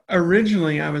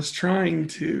Originally, I was trying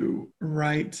to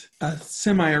write a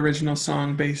semi-original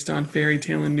song based on Fairy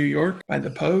Tale in New York by the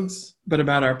Pogues, but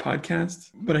about our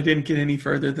podcast. But I didn't get any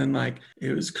further than like,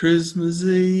 it was Christmas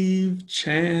Eve,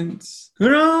 Chance,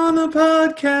 we're on the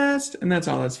podcast. And that's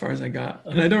all as far as I got.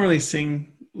 And I don't really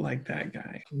sing like that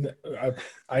guy.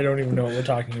 I don't even know what we're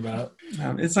talking about.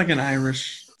 It's like an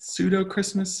Irish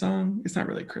pseudo-Christmas song. It's not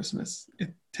really Christmas.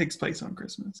 It takes place on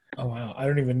Christmas. Oh, wow. I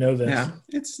don't even know this. Yeah,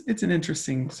 it's an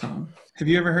interesting song. Have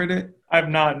you ever heard it? I've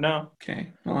not, no.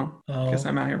 Okay, well, I guess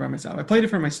I'm out here by myself. I played it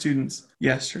for my students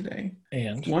yesterday.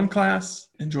 And? One class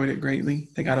enjoyed it greatly.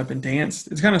 They got up and danced.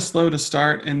 It's kind of slow to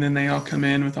start, and then they all come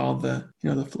in with all the,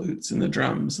 the flutes and the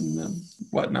drums and the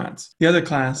whatnots. The other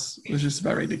class was just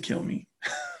about ready to kill me.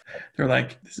 They're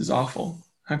like, this is awful.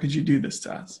 How could you do this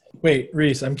to us? Wait,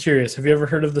 Reese, I'm curious. Have you ever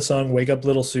heard of the song Wake Up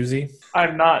Little Susie?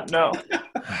 I've not, no.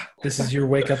 This is your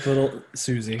Wake Up Little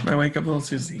Susie. My Wake Up Little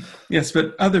Susie. Yes,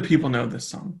 but other people know this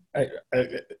song.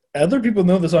 Other people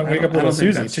know the song Wake Up Little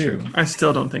Susie, too. True. I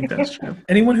still don't think that's true.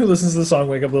 Anyone who listens to the song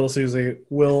Wake Up Little Susie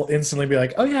will instantly be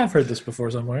like, oh, yeah, I've heard this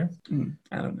before somewhere.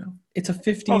 I don't know. It's a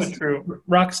 50s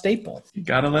rock staple. You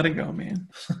gotta let it go, man.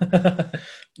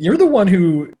 You're the one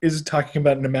who is talking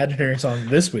about an imaginary song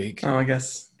this week. Oh, I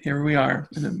guess here we are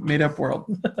in a made-up world.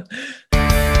 When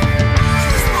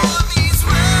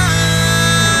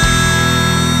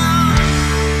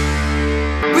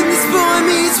this boy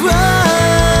meets world,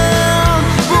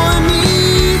 boy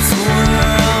meets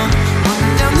world.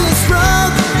 Walking down this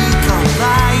road that we call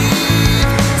life.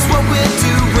 It's what we're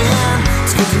doing.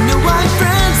 It's good to know my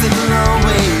friends that will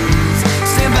always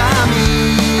stand by me.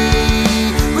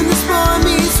 When this boy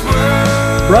meets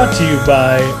world. Brought to you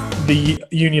by the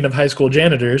Union of High School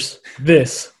Janitors.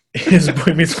 This is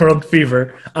Boy Meets World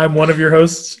Fever. I'm one of your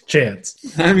hosts,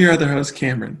 Chance. I'm your other host,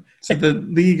 Cameron. So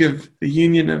the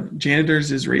Union of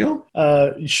Janitors is real?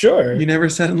 Sure. You never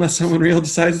said unless someone real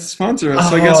decides to sponsor us.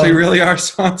 So I guess we really are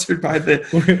sponsored by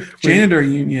the Janitor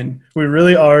Union. We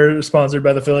really are sponsored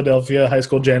by the Philadelphia High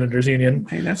School Janitors Union.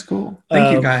 Hey, that's cool.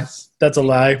 Thank you, guys. That's a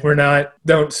lie. We're not.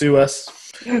 Don't sue us.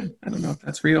 I don't know if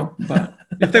that's real, but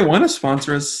if they want to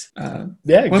sponsor us,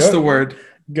 yeah, what's the word?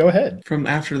 Go ahead. From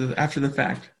after the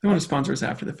fact. They want to sponsor us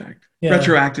after the fact. Yeah.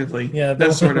 Retroactively. Yeah,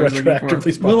 that's sort of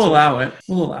retroactively. We'll allow it,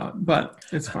 but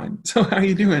it's fine. So how are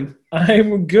you doing?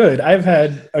 I'm good. I've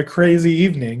had a crazy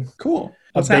evening. Cool.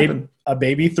 What's happened? A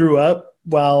baby threw up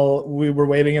while we were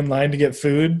waiting in line to get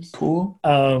food. Cool.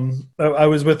 I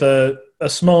was with a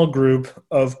small group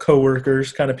of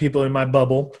coworkers, kind of people in my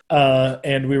bubble,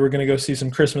 and we were going to go see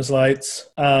some Christmas lights,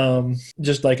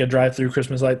 just like a drive-through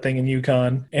Christmas light thing in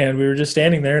Yukon. And we were just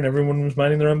standing there, and everyone was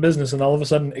minding their own business, and all of a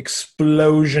sudden,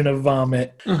 explosion of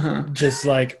vomit, just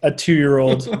like a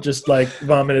 2-year-old just like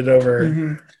vomited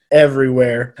over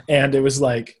everywhere. And it was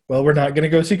like, well, we're not going to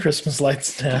go see Christmas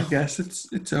lights now. I guess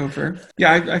it's over.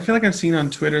 Yeah, I feel like I've seen on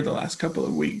Twitter the last couple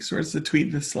of weeks where it's the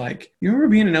tweet that's like, you remember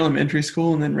being in elementary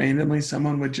school and then randomly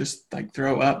someone would just like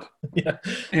throw up? Yeah.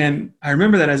 And I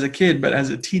remember that as a kid, but as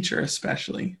a teacher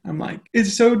especially, I'm like,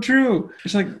 it's so true.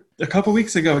 It's like a couple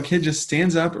weeks ago, a kid just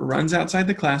stands up, runs outside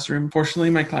the classroom. Fortunately,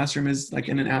 my classroom is like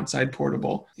in an outside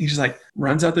portable. He just like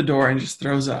runs out the door and just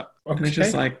throws up. Okay. And it's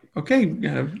just like, okay,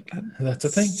 that's a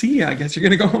thing. See ya. I guess you're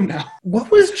going to go home now. What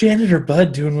was Janitor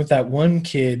Bud doing with that one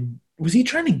kid? Was he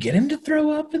trying to get him to throw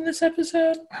up in this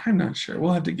episode? I'm not sure.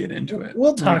 We'll have to get into it.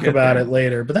 We'll talk about it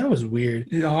later, but that was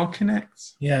weird. It all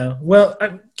connects. Yeah. Well,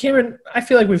 Cameron, I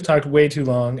feel like we've talked way too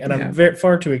long, and I'm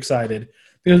far too excited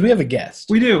because we have a guest.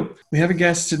 We do. We have a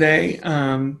guest today.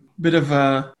 Bit of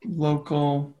a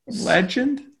local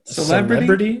legend.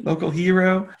 Celebrity, local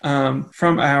hero,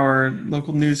 from our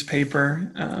local newspaper.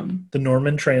 The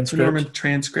Norman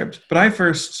Transcript. But I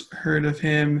first heard of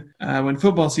him when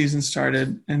football season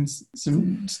started and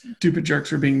some stupid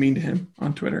jerks were being mean to him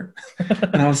on Twitter.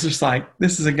 And I was just like,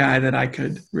 this is a guy that I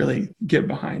could really get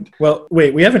behind. Well,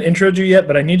 wait, we haven't introed you yet,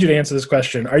 but I need you to answer this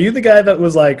question. Are you the guy that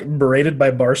was like berated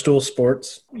by Barstool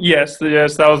Sports? Yes,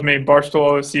 that was me.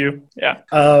 Barstool OSU. Yeah.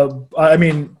 I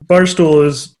mean, Barstool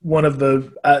is one of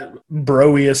the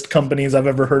broiest companies I've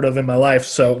ever heard of in my life,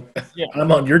 so yeah.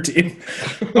 I'm on your team.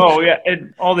 Oh yeah,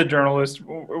 and all the journalists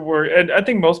were, and I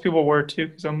think most people were too,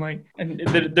 because I'm like, and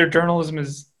their journalism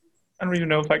is, I don't even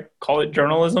know if I call it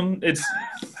journalism. It's,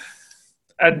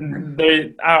 I don't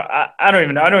even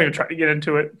know. I don't even try to get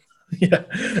into it. Yeah.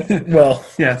 Well,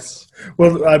 yes.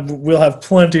 Well, we'll have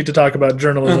plenty to talk about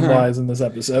journalism-wise in this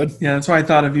episode. Yeah, that's why I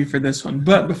thought of you for this one.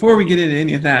 But before we get into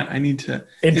any of that, I need to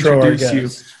introduce you.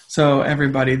 So,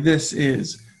 everybody, this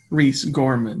is Reese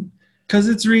Gorman, 'cause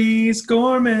it's Reese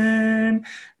Gorman.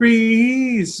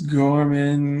 Reese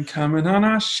Gorman coming on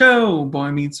our show.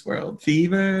 Boy Meets World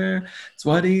Fever. It's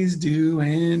what he's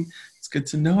doing. It's good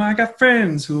to know I got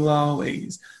friends who'll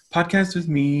always podcast with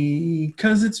me,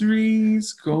 'cause it's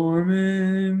Reese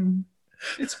Gorman.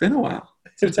 It's been a while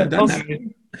since I've done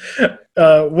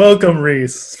that. Welcome,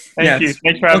 Reese. Thank you.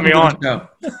 Thanks for having me on. Welcome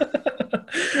to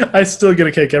the I still get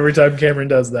a kick every time Cameron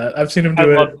does that. I've seen him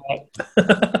do I love it.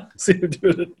 that. Seen him do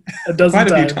it a dozen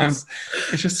Quite a few times. times.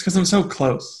 It's just because I'm so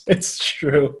close. It's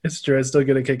true. It's true. I still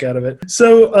get a kick out of it.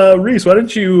 So, Reese, why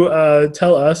don't you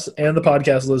tell us and the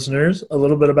podcast listeners a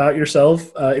little bit about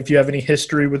yourself, if you have any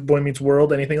history with Boy Meets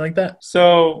World, anything like that?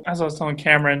 So, as I was telling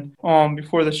Cameron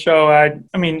before the show,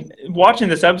 I mean, watching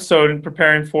this episode and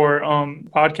preparing for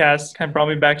podcast kind of brought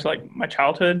me back to like my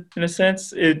childhood in a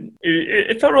sense.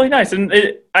 It felt really nice, and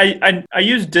I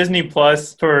use Disney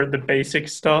Plus for the basic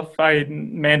stuff.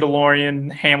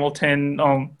 Mandalorian, Hamilton.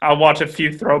 I watch a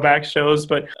few throwback shows,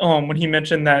 but when he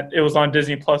mentioned that it was on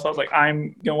Disney Plus, I was like,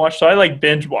 I'm gonna watch. So I like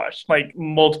binge watched like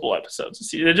multiple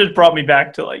episodes. It just brought me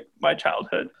back to like my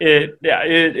childhood. It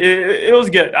was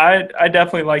good. I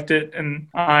definitely liked it, and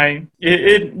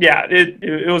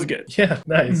it was good. Yeah,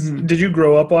 nice. Mhm. Did you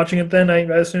grow up watching it then, I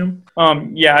assume?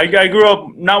 Yeah, I grew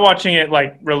up not watching it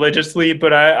like religiously,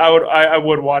 but I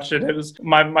would watch it. It was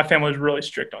my family was really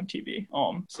strict on TV.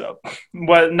 So,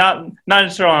 but not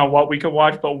necessarily on what we could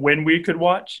watch, but when we could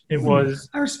watch. It was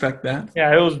I respect that.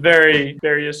 it was very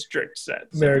very strict set.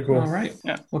 So, Very cool. All right.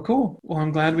 Yeah. Well, cool. Well,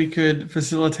 I'm glad we could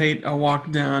facilitate a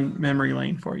walk down memory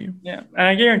lane for you. yeah, and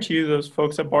I guarantee you, those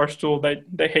folks at Barstool,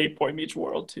 they hate Boy Meets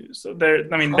World too. So they're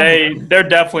Probably. they're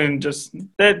definitely just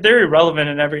they're irrelevant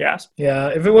in every aspect. Yeah,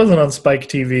 if it wasn't on Spike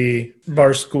TV,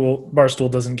 Barstool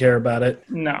doesn't care about it.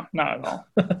 No, not at all.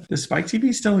 Does Spike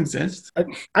TV still exist?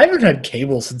 I haven't had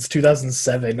cable since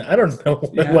 2007. I don't know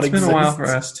Yeah, what it's been exists. a while for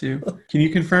us too. Can you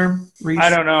confirm, Reese? I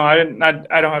don't know.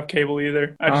 I don't have cable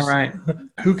either. All right.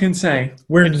 Who can say?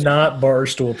 We're not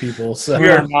Barstool people, so We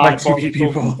are Like not TV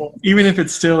people. Even if it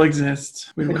still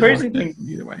exists, we The wouldn't crazy watch it thing-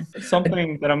 either way.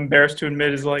 Something that I'm embarrassed to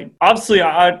admit is like, obviously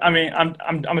I mean I'm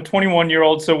a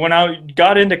 21-year-old, so when I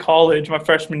got into college my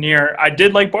freshman year, I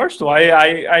did like Barstool.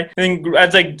 I think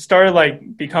as I started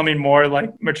like becoming more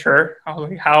like mature, I was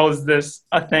like, how is this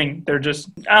a thing? They're just,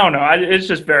 I don't know. It's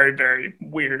just very very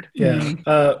weird. yeah.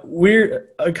 Weird.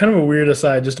 Kind of a weird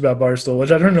aside just about Barstool,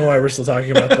 which I don't know why we're still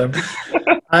talking about them.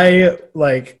 I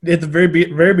like at the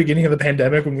very beginning of the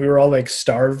pandemic when we were all like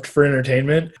starved for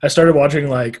entertainment. I started watching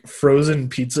like frozen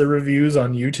pizza reviews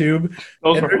on YouTube.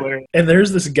 Those And were hilarious. And there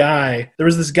was this guy,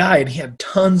 and he had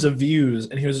tons of views,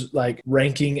 and he was like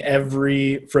ranking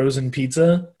every frozen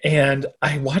pizza. And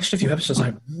I watched a few episodes,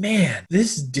 like, man,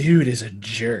 this dude is a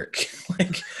jerk.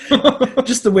 Like,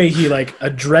 just the way he like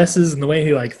addresses and the way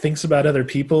he like thinks about other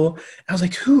people. I was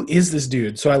like, who is this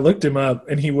dude? So I looked him up,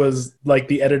 and he was like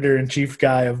the editor-in-chief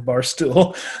guy of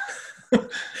Barstool.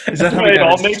 Is that how It we all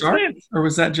got his makes start? sense. Or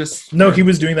was that just No, he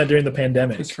was doing that during the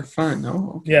pandemic. just for fun?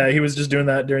 Oh, okay. Yeah, he was just doing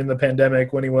that during the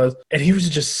pandemic and he was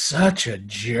just such a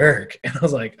jerk. And I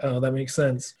was like, oh, that makes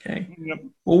sense. Okay. Yep.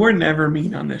 Well, we're never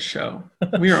mean on this show.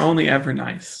 We are only ever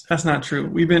nice. That's not true.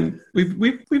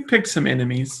 We've picked some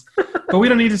enemies, but we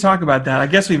don't need to talk about that. I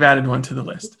guess we've added one to the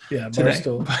list Yeah, today.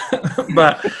 Barstool.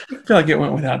 But I feel like it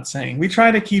went without saying. We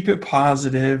try to keep it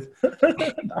positive.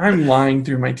 I'm lying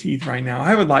through my teeth right now.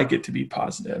 I would like it to be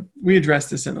positive. We addressed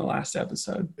this in the last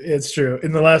episode. It's true.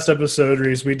 In the last episode,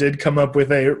 Reese, we did come up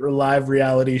with a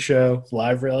reality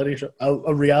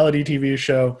a reality TV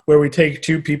show where we take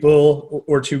two people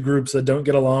or two groups that don't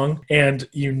get along and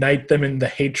unite them in the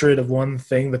hatred of one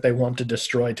thing that they want to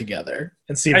destroy together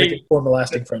and see if they can form a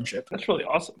lasting friendship. That's really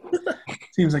awesome.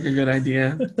 Seems like a good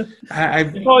idea. I've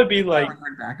It'd probably be like never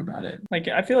heard back about it.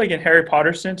 I feel like in Harry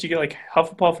Potter sense, you get like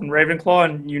Hufflepuff and Ravenclaw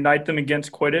and unite them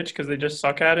against Quidditch because they just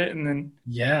suck at it, and then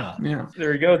Yeah. Yeah.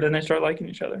 there you go. Then they start liking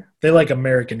each other. They like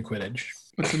American Quidditch.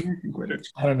 What's American Quidditch?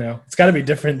 I don't know. It's got to be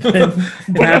different than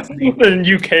It has to be. Than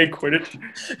UK Quidditch.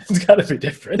 it's got to be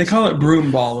different. They call it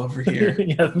broom ball over here.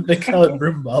 Yeah, they call it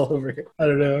broom ball over here. I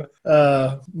don't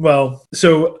know. Well,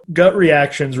 so gut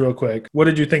reactions real quick. What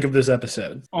did you think of this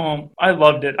episode? I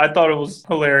loved it. I thought it was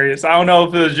hilarious. I don't know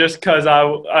if it was just because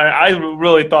I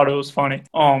really thought it was funny.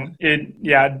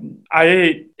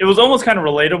 It was almost kind of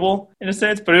relatable in a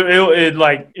sense, but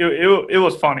it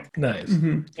was funny. Nice.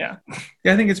 Mhm. Yeah.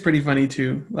 Yeah, I think it's pretty funny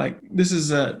too. Like I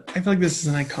feel like this is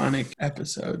an iconic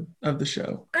episode of the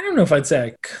show. I don't know if I'd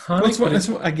say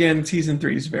iconic. Again, season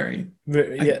 3 is very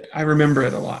Yeah. I remember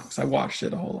it a lot because I watched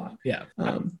it a whole lot. Yeah.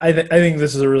 Um, I think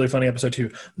this is a really funny episode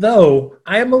too. Though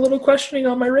I am a little questioning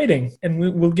on my rating, and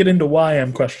we'll get into why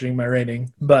I'm questioning my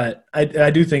rating. But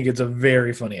I do think it's a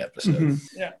very funny episode. mhm.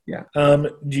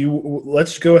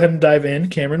 Let's go ahead and dive in.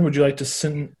 Cameron, would you like to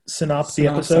synop the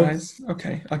episode? Synopsize?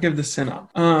 Okay, I'll give the synop.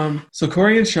 So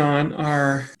Corey and Sean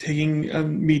are taking a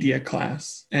media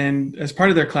class, and as part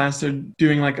of their class, they're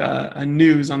doing like a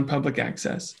news on public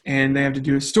access, and they have to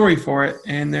do a story for it,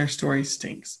 and their story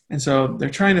stinks. And so they're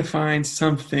trying to find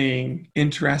something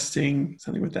interesting,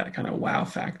 something with that kind of wow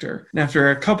factor. And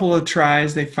after a couple of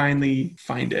tries, they finally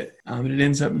find it. And it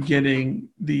ends up getting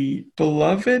the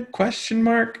beloved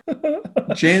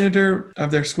janitor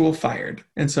of their school fired.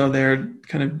 And so they're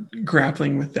kind of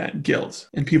grappling with that guilt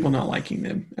and people not liking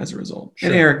them as a result. Sure.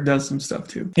 And Eric does some stuff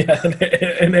too. Yeah,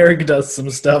 and Eric does some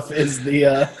stuff. Is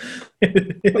the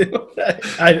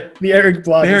the Eric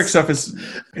blog? The Eric stuff is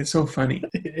it's so funny.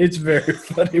 It's very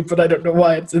funny, but I don't know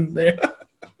why it's in there.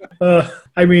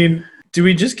 I mean, do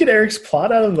we just get Eric's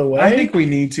plot out of the way? I think we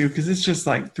need to because it's just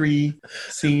like 3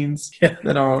 scenes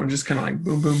that are just kind of like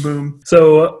boom, boom, boom.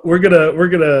 So we're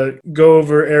gonna go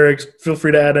over Eric's. Feel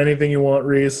free to add anything you want,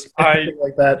 Reese. Anything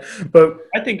like that. But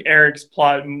I think Eric's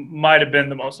plot might have been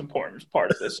the most important part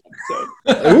of this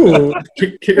episode. ooh,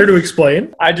 care to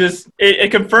explain? It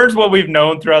confirms what we've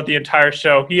known throughout the entire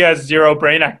show. He has 0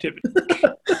 brain activity.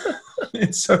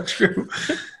 It's so true.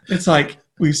 It's like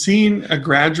we've seen a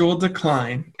gradual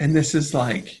decline, and this is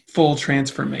like full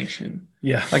transformation.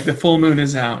 Yeah. Like the full moon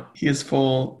is out. He is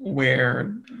full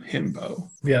wear himbo.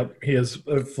 Yep, he is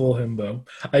a full himbo.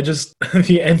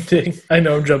 The ending, I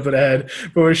know I'm jumping ahead,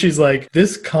 but where she's like,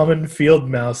 this common field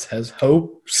mouse has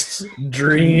hopes,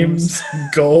 dreams,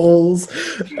 goals,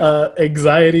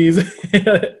 anxieties.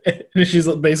 And she's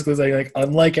basically saying, like,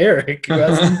 unlike Eric, who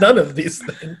has none of these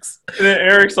things. And then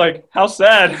Eric's like, how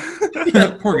sad.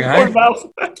 Yeah, poor guy. Poor mouse.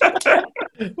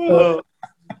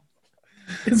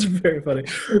 It's very funny.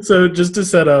 So just to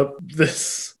set up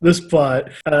this plot,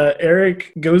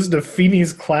 Eric goes to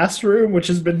Feeney's classroom, which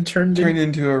has been turned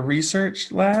into a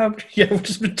research lab. Yeah, which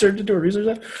has been turned into a research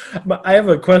lab. But I have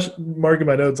a question mark in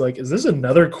my notes, like, is this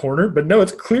another corner? But no,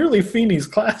 it's clearly Feeney's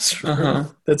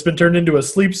classroom that's been turned into a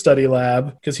sleep study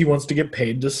lab because he wants to get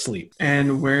paid to sleep.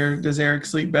 And where does Eric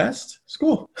sleep best?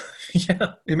 School.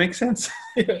 Yeah, it makes sense.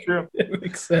 True. It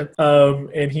makes sense. And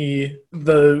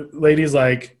the lady's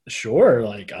like, sure,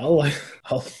 like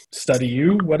I'll study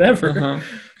you, whatever.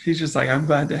 She's just like, I'm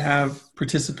glad to have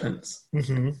participants.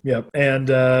 Mm-hmm. Yep. And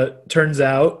turns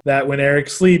out that when Eric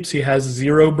sleeps, he has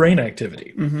 0 brain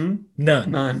activity. Mm-hmm.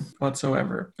 None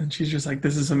whatsoever. And she's just like,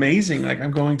 this is amazing. Like, I'm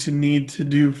going to need to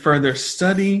do further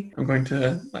study. I'm going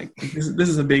to, like, this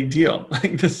is a big deal.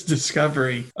 Like, this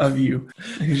discovery of you.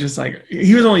 And he's just like,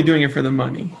 he was only doing it for the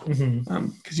money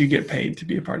because you get paid to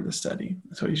be a part of the study.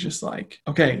 So he's just like,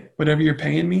 okay, whatever you're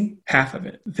paying me, half of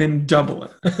it, then double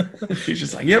it. She's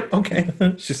just like, yep, okay.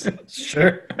 She's like,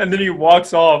 sure. And then he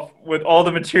walks off with all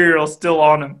the material still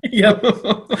on him. Yep.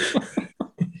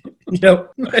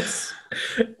 Yep.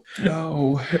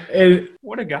 No. And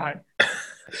what a guy.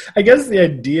 I guess the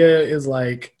idea is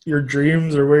like your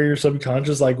dreams are where your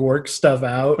subconscious like works stuff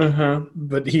out,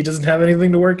 but he doesn't have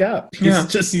anything to work out. He's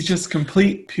just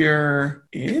complete pure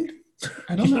id.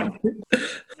 I don't know. I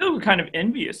feel kind of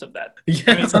envious of that. Yeah,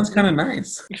 I mean, it sounds kind of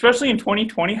nice. Especially in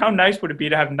 2020, how nice would it be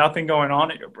to have nothing going on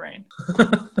in your brain?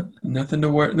 Nothing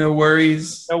to no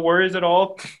worries. No worries at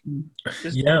all.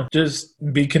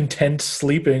 Just be content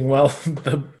sleeping while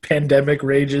the pandemic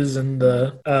rages and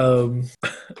the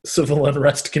civil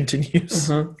unrest continues.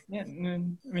 Yeah, I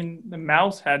mean, the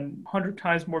mouse had 100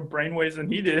 times more brainwaves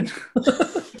than he did.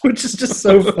 Which is just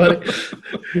so funny.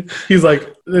 He's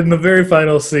like, in the very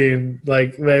final scene,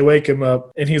 like they wake him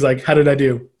up and he's like, how did I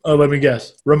do? Oh, let me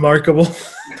guess. Remarkable.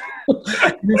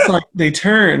 It's like they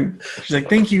turn. She's like,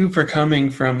 thank you for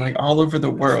coming from like all over the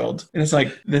world. And it's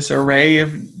like this array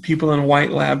of people in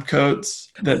white lab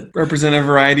coats that represent a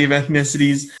variety of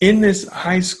ethnicities in this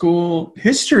high school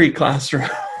history classroom.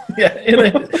 Yeah,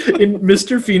 in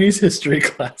Mr. Feeney's history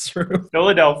classroom.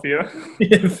 Philadelphia.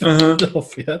 In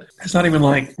Philadelphia. It's not even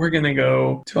like we're going to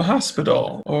go to a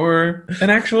hospital or an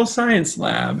actual science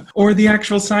lab or the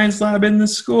actual science lab in the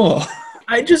school.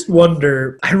 I just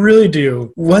wonder, I really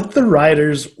do, what the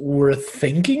writers were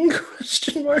thinking, ?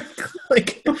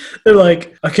 Like, they're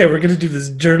like, okay, we're going to do this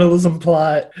journalism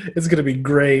plot. It's going to be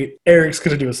great. Eric's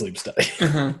going to do a sleep study.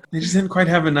 They just didn't quite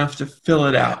have enough to fill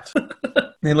it out.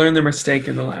 They learned their mistake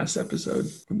in the last episode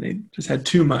when they just had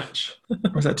too much.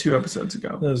 Or was that 2 episodes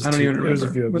ago? I don't even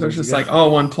remember. But it was just like,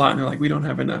 one plot, and they're like, we don't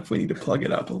have enough. We need to plug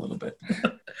it up a little bit.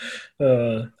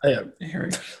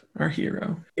 Eric, our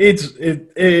hero.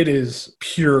 It is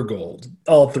pure gold.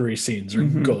 All three scenes are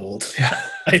Mhm. gold. Yeah.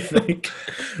 I think.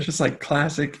 Just like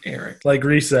classic Eric. Like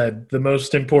Reese said, the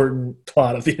most important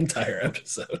plot of the entire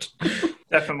episode.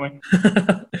 Definitely.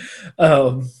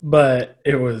 But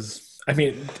it was. I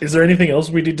mean, is there anything else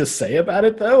we need to say about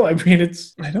it, though? I mean,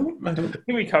 it's I don't. I think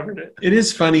we covered it. It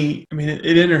is funny. I mean,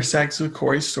 it intersects with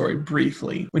Corey's story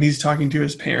briefly when he's talking to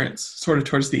his parents, sort of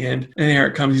towards the end. And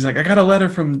Eric comes. He's like, "I got a letter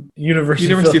from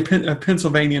University of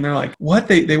Pennsylvania," and they're like, "What?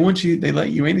 They want you? They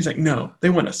let you in?" He's like, "No, they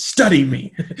want to study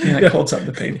me." And he like holds up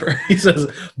the paper. He says,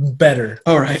 "Better."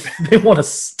 All right. They want to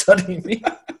study me.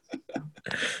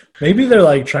 Maybe they're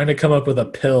like trying to come up with a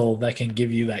pill that can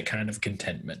give you that kind of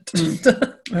contentment.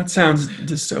 That sounds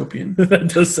dystopian. That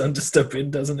does sound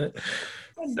dystopian, doesn't it?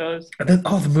 It does. And then,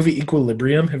 the movie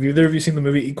Equilibrium. Have either of you seen the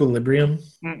movie Equilibrium?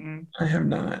 Mm-mm. I have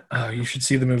not. Oh, you should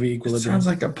see the movie It Equilibrium. sounds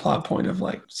like a plot point of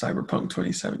like Cyberpunk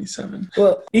 2077.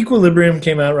 Well, Equilibrium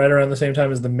came out right around the same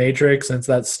time as The Matrix, and it's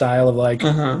that style of like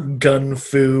gun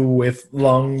fu with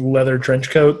long leather trench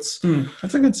coats.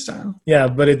 That's a good style. Yeah,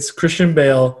 but it's Christian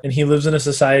Bale, and he lives in a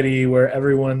society where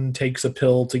everyone takes a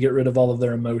pill to get rid of all of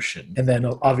their emotion. And then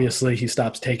obviously he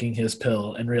stops taking his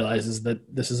pill and realizes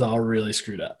that this is all really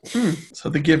screwed up.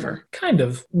 So the Giver, Kind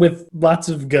of, with lots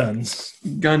of guns.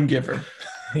 Gun Giver.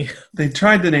 Yeah. They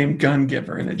tried the name Gun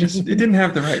Giver, and it didn't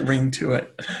have the right ring to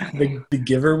it. The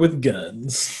giver with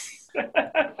guns.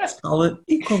 Let's call it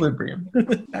Equilibrium.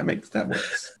 That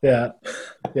works. Yeah.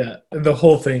 Yeah. And the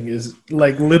whole thing is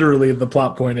like literally the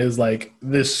plot point is like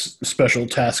this special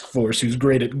task force who's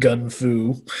great at gun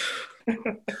fu.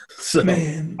 So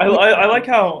Man, I like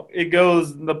how it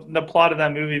goes, the plot of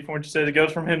that movie, from what you said, it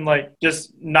goes from him like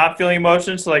just not feeling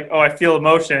emotions to like, oh, I feel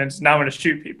emotions, now I'm going to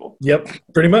shoot people. Yep,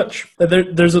 pretty much.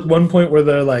 There's at one point where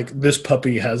they're like, this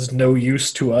puppy has no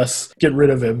use to us, get rid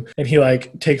of him. And he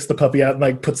like takes the puppy out and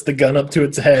like puts the gun up to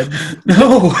its head.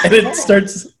 no. And it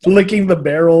starts licking the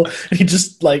barrel and he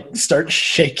just like starts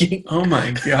shaking. Oh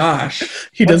my gosh.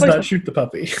 He does That's like- not shoot the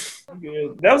puppy.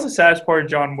 Good. That was the saddest part of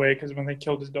John Wick, because when they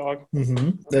killed his dog.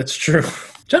 That's true.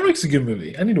 John Wick's a good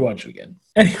movie. I need to watch it again.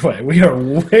 Anyway, we are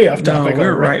way off No, topic.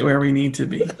 we're already. right where we need to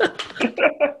be.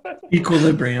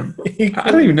 Equilibrium.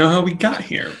 I don't even know how we got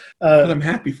here, but I'm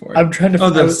happy for it. I'm trying to.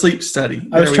 the sleep study.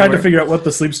 I was There we trying to were. figure out what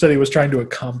the sleep study was trying to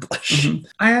accomplish.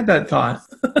 I had that thought.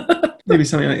 Maybe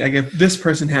something like if this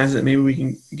person has it, maybe we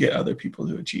can get other people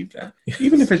to achieve that.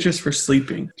 Even if it's just for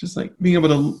sleeping, just like being able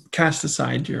to cast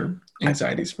aside your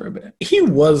anxieties for a bit. He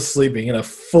was sleeping in a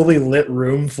fully lit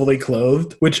room, fully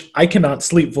clothed, which I cannot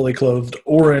sleep fully clothed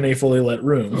or in a fully lit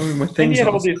room. With And things he had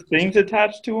all also- these things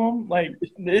attached to him. Like,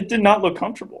 it did not look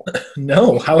comfortable.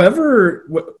 No, however,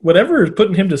 whatever is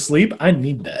putting him to sleep, I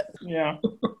need that. Yeah.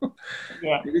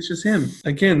 Yeah. Maybe it's just him.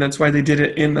 Again, that's why they did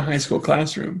it in the high school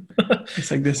classroom. It's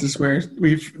like this is where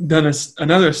we've done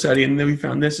another study, and then we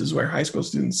found this is where high school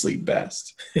students sleep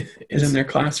best, is in their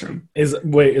classroom. Is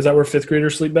that where fifth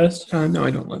graders sleep best? No,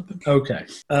 I don't let them. Okay.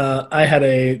 I had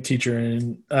a teacher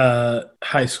in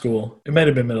high school, it might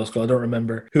have been middle school, I don't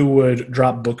remember, who would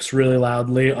drop books really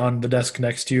loudly on the desk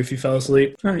next to you if you fell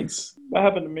asleep. Nice. That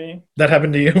happened to me. That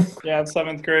happened to you? Yeah, in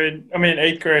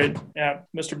 8th grade. Yeah,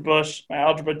 Mr. Bush, my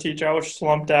algebra teacher, I was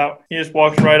slumped out. He just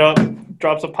walks right up,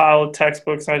 drops a pile of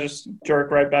textbooks, and I just jerk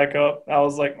right back up. I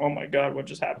was like, oh my God, what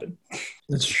just happened?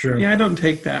 That's true. Yeah, I don't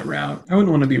take that route. I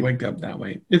wouldn't want to be waked up that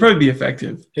way. It'd probably be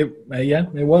effective. It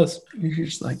was. If you're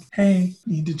just like, hey,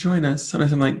 you need to join us.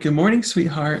 Sometimes I'm like, good morning,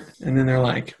 sweetheart. And then they're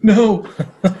like, no,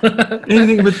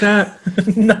 anything but that.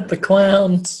 Not the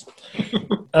clowns.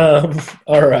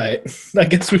 All right. I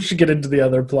guess we should get into the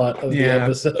other plot of the Yeah.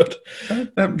 episode.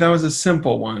 That was a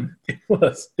simple one. It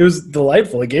was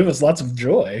delightful. It gave us lots of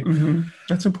joy.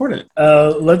 That's important.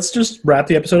 Let's just wrap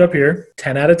the episode up here.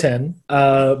 10 out of 10.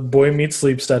 Boy meets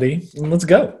sleep study. And let's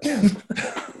go. Yeah.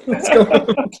 Let's go.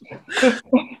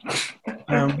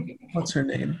 What's her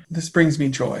name? This brings me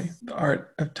joy. The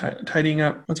art of tidying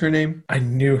up. What's her name? I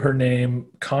knew her name.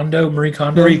 Marie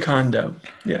Kondo? Marie Kondo.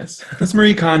 Yes. Let's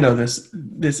Marie Kondo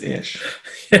this ish.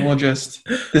 And we'll just,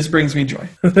 this brings me joy.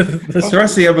 The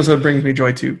rest of the episode brings me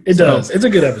joy too. It So, does. It's a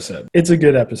good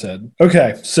episode.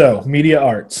 Okay, so media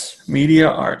arts. Media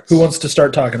arts. Who wants to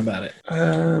start talking about it? I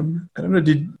don't know.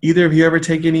 Did either of you ever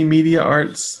take any media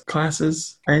arts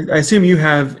classes? I assume you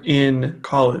have in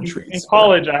college. In Reese.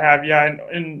 college, I have, yeah.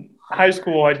 In high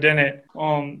school, I didn't.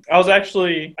 I was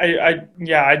actually, I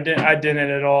didn't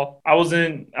at all. I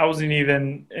wasn't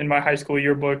even in my high school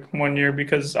yearbook one year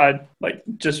because I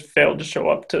just failed to show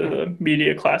up to the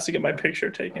media class to get my picture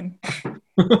taken.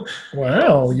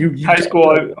 Wow, you High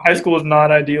school is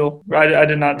not ideal. I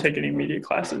did not take any media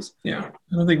classes. Yeah,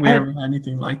 I don't think we ever had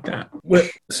anything like that.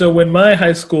 So when my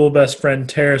high school best friend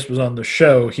Terrace was on the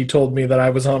show, he told me that I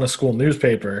was on a school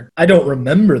newspaper. I don't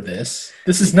remember this.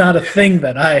 This is not a thing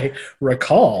that I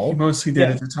recall. He mostly did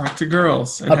it to talk to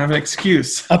girls and have an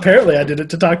excuse. Apparently, I did it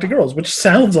to talk to girls, which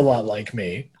sounds a lot like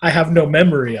me. I have no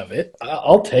memory of it.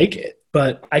 I'll take it.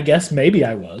 But I guess maybe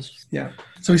I was. Yeah.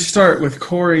 So we start with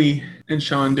Corey and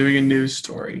Sean doing a news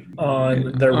story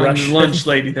On their on Russian lunch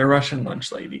lady, their Russian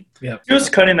lunch lady. Yeah. She was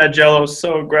cutting that Jello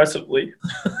so aggressively.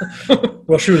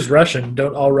 Well, she was Russian.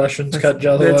 Don't all Russians cut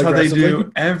Jello That's how they aggressively?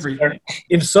 do everything.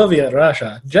 In Soviet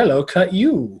Russia, Jello cut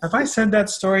you. Have I said that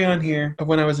story on here of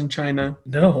when I was in China?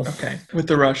 No. Okay, with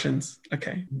the Russians.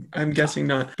 Okay, I'm guessing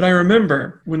not. But I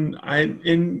remember when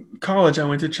in college, I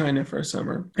went to China for a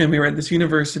summer, and we were at this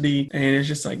university, and it's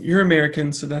just like, you're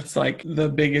American, so that's like the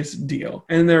biggest deal.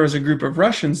 And there was a group of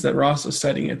Russians that were also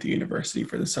studying at the university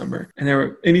for the summer,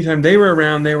 and anytime they were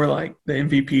around, they were like the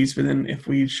MVPs. But then if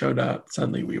we showed up,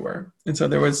 suddenly we were. And so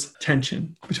there was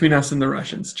tension between us and the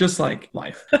Russians, just like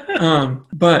life.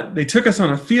 But they took us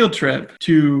on a field trip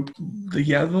to the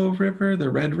Yellow River, the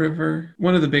Red River,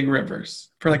 one of the big rivers,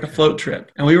 for like a float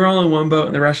trip. And we were all in one boat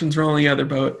and the Russians were all in the other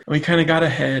boat. And we kind of got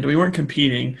ahead. We weren't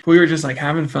competing, but we were just like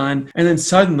having fun. And then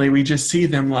suddenly we just see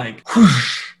them like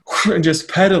whoosh, and just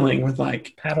pedaling with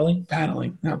like Paddling?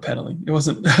 not pedaling. It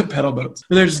wasn't pedal boats.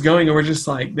 But they're just going, and we're just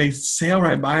like, they sail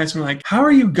right by us. And we're like, how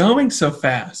are you going so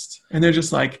fast? And they're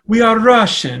just like, we are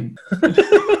Russian. That's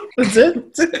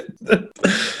it? That's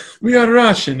it. We are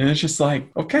Russian. And it's just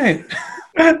like, okay.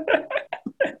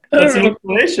 That's an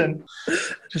explanation.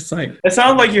 Just like It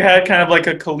sounded like you had kind of like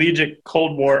a collegiate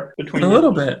Cold War between a you.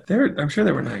 little bit. I'm sure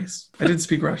they were nice. I didn't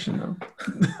speak Russian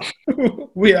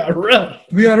though. We are Russian.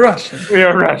 We are Russian. We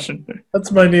are Russian.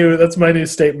 That's my new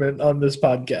statement on this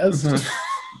podcast.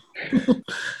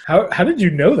 How did you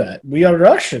know that? We are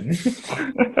Russian.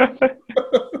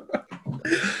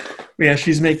 Yeah,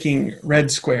 she's making red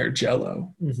square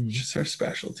Jello, Mhm. which is her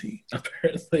specialty.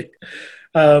 Apparently.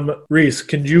 Reese,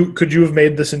 could you have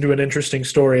made this into an interesting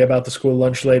story about the school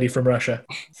lunch lady from Russia?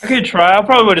 I could try. I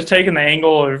probably would have taken the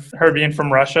angle of her being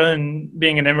from Russia and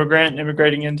being an immigrant,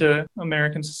 immigrating into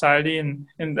American society, and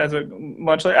as a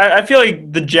much like I feel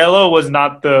like the Jello was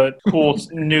not the cool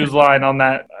news line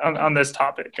on this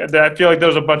topic. I feel like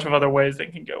there's a bunch of other ways they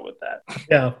can go with that.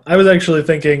 Yeah, I was actually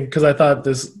thinking, because I thought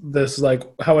this like,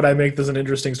 how would I make this an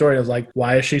interesting story? I was like,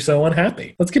 why is she so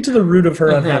unhappy? Let's get to the root of her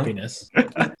unhappiness.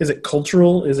 Is it cultural?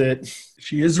 Is it?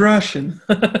 She is Russian.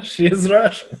 She is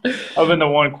Russian. Other than the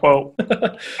one quote,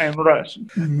 I am Russian.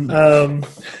 And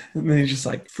then he's just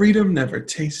like, freedom never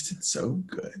tasted so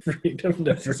good. Freedom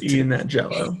never Just eating that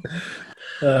Jello.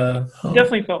 It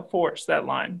definitely felt forced, that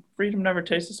line. Freedom never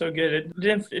tasted so good. It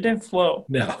didn't flow.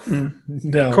 No. Mm.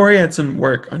 No. Corey had some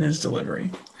work on his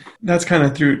delivery. That's kind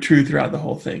of true throughout the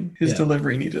whole thing. His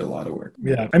delivery needed a lot of work.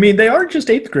 Yeah. I mean, they are just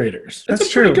 8th graders. That's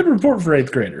a pretty true. good report for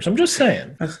 8th graders. I'm just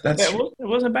saying. That's Yeah, it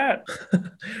wasn't bad.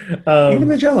 even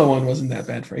the Jello one wasn't that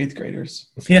bad for 8th graders.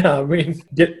 Yeah, I mean,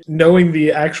 knowing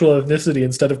the actual ethnicity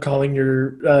instead of calling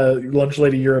your lunch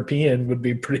lady European would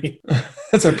be pretty.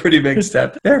 That's a pretty big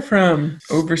step. They're from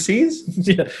overseas?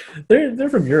 Yeah, they're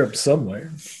from Europe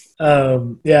somewhere.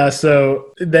 Yeah,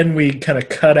 so then we kind of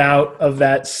cut out of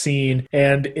that scene,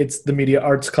 and it's the media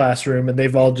arts classroom, and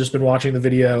they've all just been watching the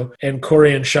video, and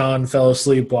Corey and Sean fell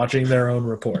asleep watching their own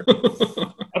report.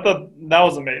 I thought that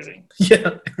was amazing.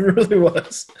 Yeah, it really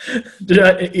was.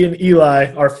 In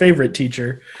Eli, our favorite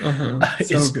teacher,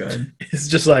 So good. is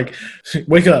just like,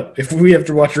 wake up. If we have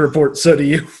to watch a report, so do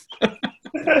you.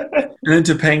 And then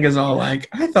Topanga's all like,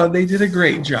 I thought they did a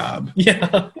great job.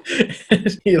 Yeah.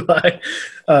 Eli,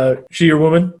 she your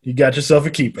woman? You got yourself a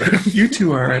keeper. You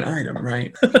two are an item,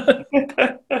 right?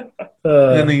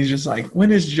 And then he's just like,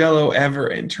 when is Jello ever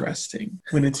interesting?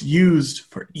 When it's used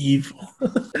for evil.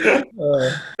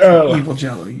 Evil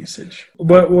Jello usage.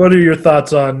 What are your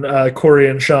thoughts on Corey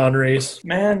and Sean, Reese?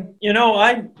 Man,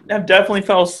 I have definitely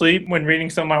fell asleep when reading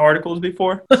some of my articles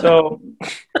before, so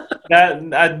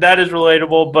that is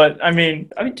relatable. But I mean,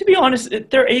 to be honest,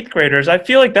 they're 8th graders. I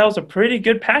feel like that was a pretty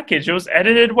good package. It was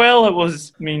edited well. It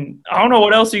was. I mean, I don't know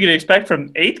what else you could expect from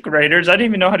 8th graders. I didn't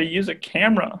even know how to use a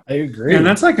camera. I agree. And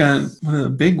that's like a the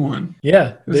big one. Yeah.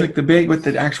 It was like the big with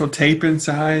the actual tape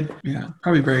inside. Yeah,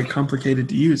 probably very complicated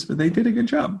to use, but they did a good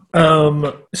job.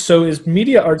 So is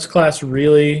media arts class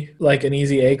really like an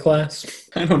easy A class?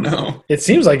 I don't know. It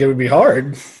seems like it would be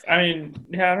hard. I mean,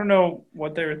 yeah, I don't know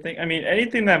what they were thinking. I mean,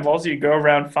 anything that involves you go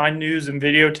around, find news and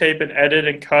videotape and edit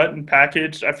and cut and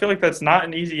package, I feel like that's not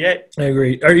an easy A. I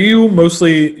agree. Are you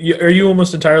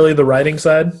almost entirely the writing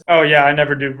side? Oh yeah, I've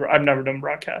never done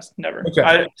broadcast. Never.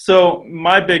 Okay. So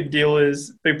my big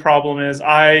problem is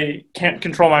I can't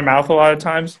control my mouth a lot of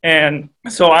times. And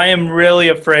so I am really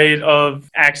afraid of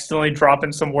accidentally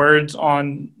dropping some words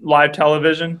on live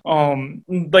television.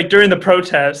 Like during the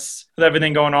protests with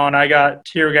everything going on, I got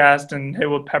tear gassed and hit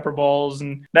with pepper balls,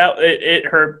 and that it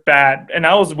hurt bad. And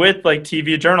I was with like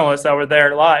TV journalists that were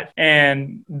there live,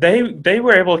 and they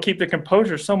were able to keep the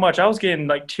composure so much. I was getting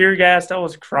like tear gassed. I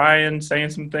was crying,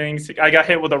 saying some things. I got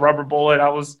hit with a rubber bullet.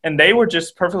 And they were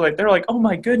just perfectly like, they're like, oh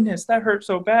my goodness, that hurt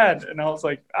so bad. And I was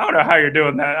like, I don't know how you're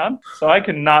doing that. So I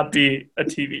cannot be a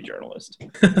TV journalist.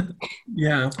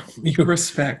 Yeah,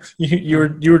 respect. You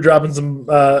were dropping some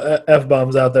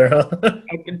F-bombs out there, huh?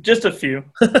 Just a few.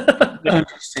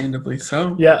 Understandably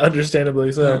so. Yeah,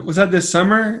 understandably so. Was that this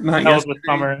summer? Not That was yesterday?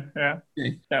 the summer, yeah.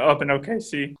 Okay. Yeah, up in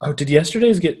OKC. Oh, did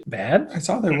yesterday's get bad? I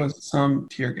saw there was some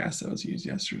tear gas that was used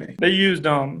yesterday. They used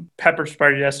pepper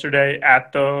spray yesterday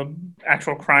at the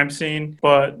actual crime scene,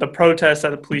 but the protests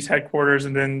at the police headquarters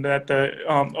and then at the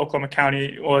Oklahoma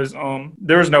County was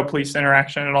there was no police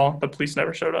interaction at all. The police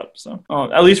never showed up. So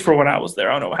at least for when I was there,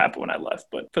 I don't know what happened when I left,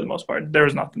 but for the most part, there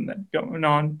was nothing that going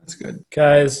on. That's good.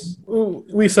 Guys,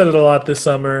 we said it a lot this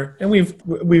summer, and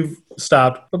we've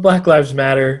stopped. But Black Lives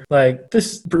Matter. Like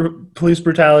this police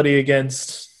brutality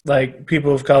against like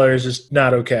people of color is just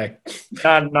not okay.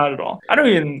 Not at all. I don't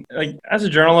even like as a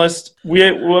journalist.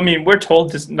 We're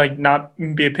told to like not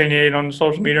be opinionated on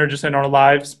social media or just in our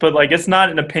lives, but like it's not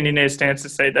an opinionated stance to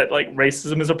say that like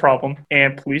racism is a problem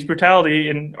and police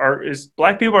brutality is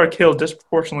black people are killed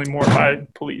disproportionately more by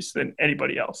police than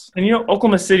anybody else. And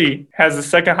Oklahoma City has the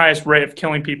second highest rate of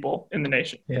killing people in the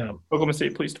nation. Yeah, Oklahoma City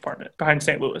Police Department behind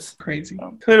St. Louis. Crazy.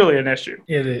 Clearly an issue.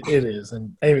 it is,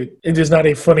 and it is not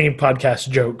a funny podcast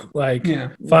joke. Like, Yeah.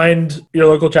 Find your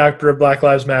local chapter of Black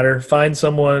Lives Matter. Find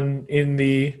someone in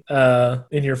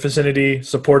your vicinity.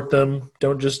 Support them.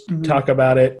 Don't just talk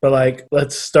about it. But like,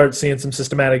 let's start seeing some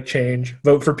systematic change.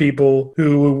 Vote for people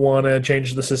who want to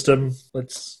change the system.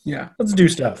 Let's do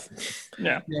stuff.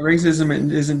 Yeah.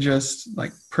 Racism isn't just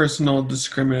like personal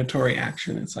discriminatory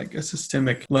action. It's like a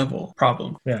systemic level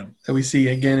problem Yeah. that we see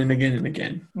again and again and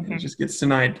again. Mhm. It just gets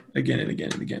denied again and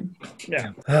again and again.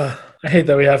 Yeah. I hate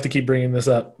that we have to keep bringing this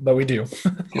up, but we do.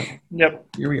 Yep.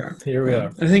 Here we are. Here we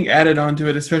are. I think added on to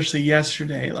it, especially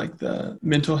yesterday, like the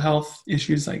mental health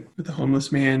issues, like with the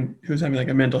homeless man who was having like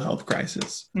a mental health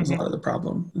crisis was a lot of the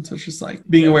problem. And so it's just like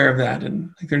being aware of that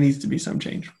and like there needs to be some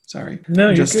change. Sorry. No,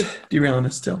 I'm you're just good. derailing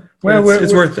us still. Well, But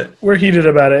it's worth it. We're heated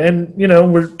about it. And,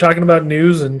 we're talking about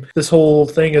news, and this whole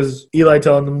thing is Eli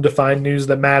telling them to find news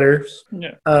that matters.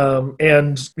 Yeah.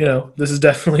 And, this is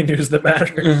definitely news that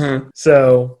matters. Mhm.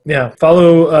 So, yeah,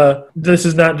 follow. This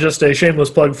is not just a shameless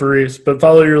plug for Reese, but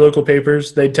follow your local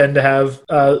papers. They tend to have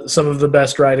some of the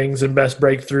best writings and best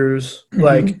breakthroughs,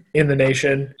 like, in the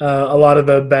nation. A lot of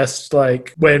the best,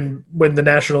 like, when the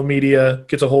national media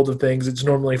gets a hold of things, it's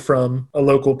normally from a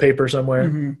local paper somewhere.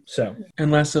 Mhm. So,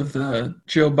 And less of the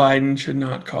Joe Biden should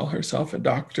not call herself a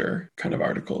doctor kind of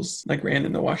articles like ran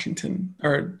in the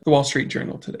Wall Street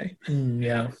Journal today.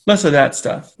 yeah, Less of that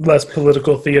stuff. less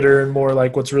political theater and more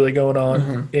like what's really going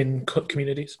on in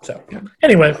communities. So,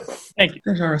 anyway, Thank you.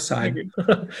 There's our Thank aside.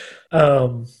 you.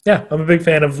 yeah, I'm a big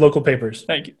fan of local papers.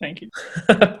 Thank you.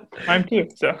 I'm too.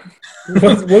 So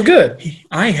well, good.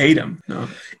 I hate him. No.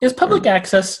 Is public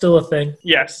access still a thing?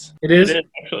 yes, It is? it is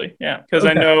actually. Yeah, because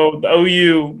I Okay. know the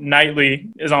OU Nightly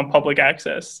is on public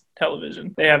access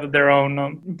television. They have their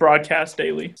own broadcast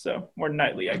daily, so more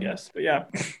nightly, I guess. But yeah.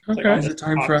 Okay. Is it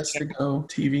time for us to go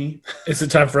TV? Is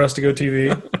it time for us to go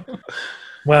TV?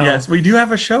 Well, Yes, we do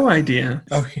have a show idea.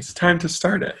 Oh, It's time to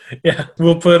start it. yeah,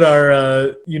 we'll put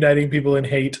our uniting people in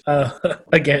hate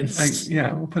against.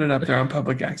 We'll put it up there on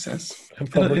public access.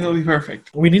 Public- It'll be perfect.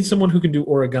 We need someone who can do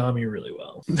origami really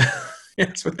well.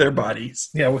 Yes, with their bodies.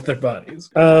 Yeah, with their bodies.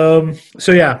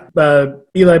 So yeah,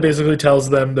 Eli basically tells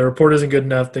them the report isn't good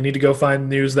enough. They need to go find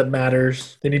news that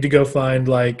matters. They need to go find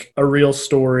like a real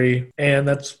story, and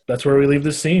that's where we leave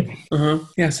this scene.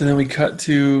 Yeah, so then we cut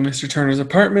to Mr. Turner's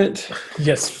apartment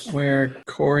Yes, where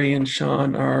Corey and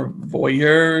Sean are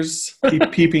voyeurs,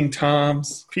 peeping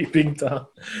toms. peeping Tom.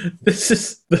 This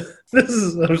is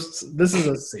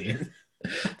a scene.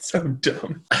 So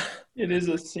dumb. It is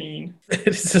a scene.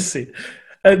 It's a scene.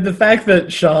 And the fact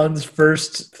that Sean's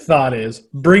first thought is,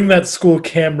 bring that school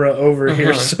camera over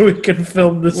here so we can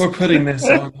film this. We're putting this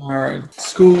on our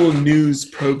school news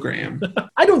program.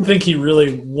 I don't think he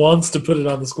really wants to put it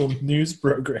on the school news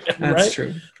program, That's right?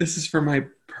 true. This is for my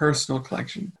personal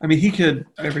collection. I mean, he could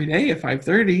every day at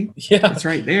 5:30. Yeah. It's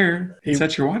right there.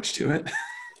 Set your watch to it.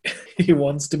 He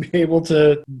wants to be able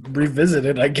to revisit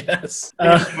it, I guess.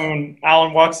 When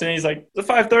Alan walks in, he's like, "Is it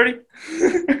 5:30?"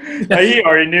 He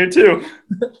already knew too.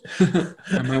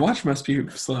 My watch must be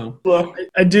slow. So,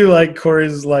 I do like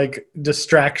Corey's like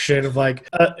distraction of like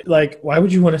why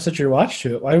would you want to set your watch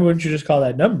to it? Why wouldn't you just call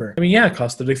that number? I mean, yeah, it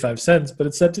costs 35 cents, but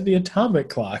it's set to the atomic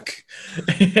clock.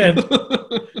 And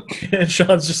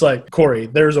Sean's just like, Corey,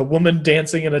 there's a woman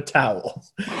dancing in a towel.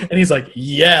 And he's like,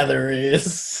 yeah, there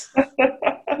is.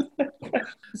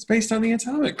 It's based on the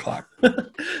atomic clock.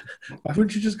 Why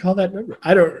wouldn't you just call that number?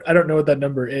 I don't know what that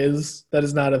number is. That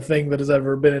is not a thing that has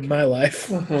ever been in my life.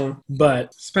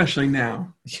 But especially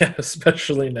now. Yeah,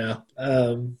 especially now.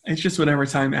 It's just whatever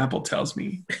time Apple tells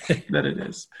me that it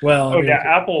is. Well, I mean, yeah,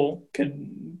 Apple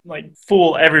could like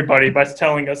fool everybody by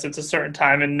telling us it's a certain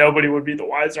time, and nobody would be the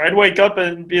wiser. I'd wake up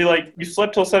and be like, "You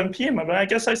slept till 7 p.m." I mean, I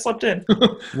guess I slept in.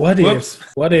 What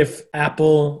if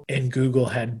Apple and Google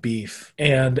had beef,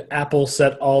 and Apple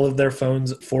set all of their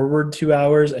phones forward 2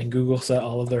 hours, and Google set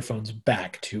all of their phones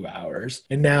back 2 hours,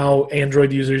 and now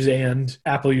Android users and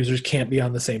Apple users can't be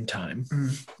on the same time?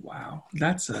 Wow,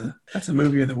 that's a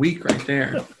movie of the week right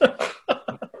there.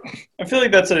 I feel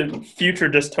like that's a future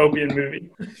dystopian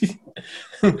movie.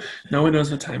 No one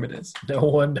knows what time it is. No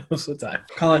one knows the time.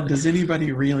 Call it, does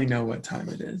anybody really know what time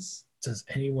it is? Does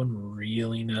anyone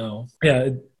really know? Yeah,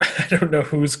 I don't know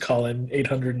who's calling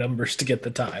 800 numbers to get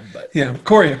the time, but Yeah,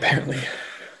 Corey apparently.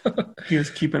 He was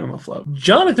keeping them afloat.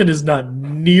 Jonathan is not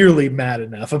nearly mad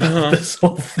enough about this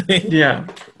whole thing. Yeah.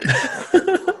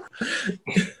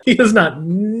 He is not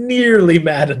nearly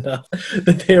mad enough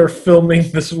that they are filming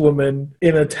this woman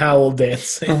in a towel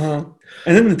dancing.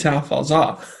 And then the towel falls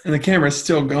off, and the camera's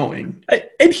still going.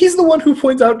 And he's the one who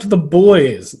points out to the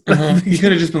boys. He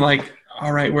could have just been like,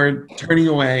 all right, we're turning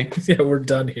away. Yeah, we're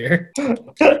done here.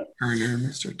 Turner,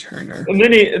 Mr. Turner.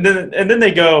 And then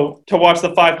they go to watch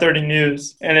the 5:30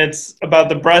 news, and it's about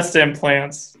the breast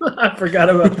implants. I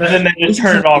forgot about And then that. they just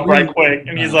turn it off right quick.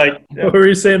 And he's like, What were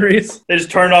you saying, Reese? they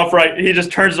just turn it off right. He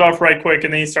just turns it off right quick,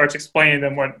 and then he starts explaining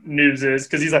them what news is.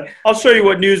 Because he's like, I'll show you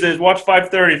what news is. Watch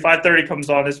 5:30. 5:30 comes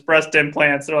on. It's breast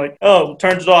implants. They're like, oh,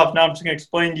 turns it off. Now I'm just gonna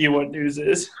explain to you what news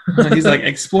is. He's like,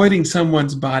 exploiting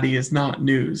someone's body is not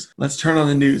news. Let's turn on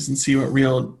the news and see what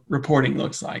real reporting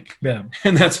looks like. Yeah.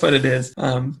 And that's what it is.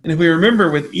 And if we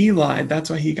remember with Eli, that's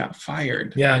why he got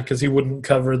fired. Yeah, because he wouldn't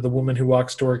cover the woman who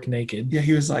walks to work naked. Yeah,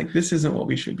 he was like, this isn't what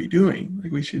we should be doing.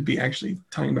 Like, we should be actually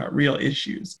talking about real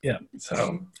issues. Yeah.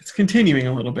 So it's continuing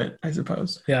a little bit, I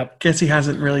suppose. Yeah. Guess he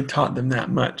hasn't really taught them that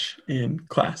much in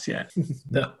class yet.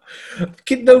 No.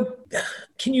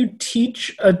 Can you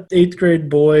teach an 8th grade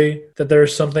boy that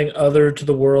there's something other to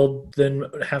the world than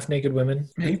half-naked women?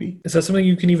 Maybe. Is that something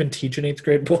you can even teach an 8th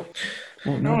grade boy?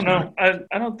 Well, No,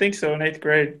 I don't think so. In 8th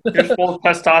grade, you're full of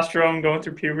testosterone, going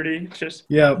through puberty. It's just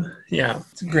Yeah. Yeah,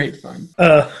 it's great fun.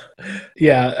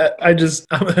 I just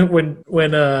when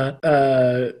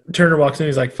Turner walks in,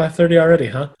 he's like 5:30 already,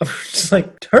 huh? I'm just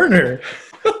like, Turner,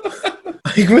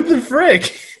 like what the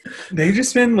frick? They've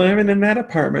just been living in that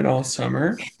apartment all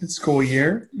summer. It's school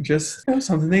year. Just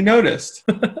something they noticed.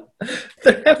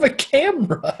 They have a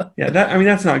camera. Yeah,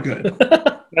 that's not good.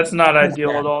 that's not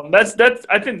ideal at all.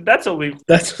 I think that's illegal.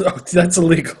 That's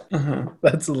illegal. Uh-huh.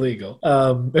 That's illegal.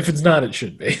 If it's not, it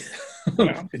should be.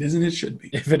 If it isn't, it should be.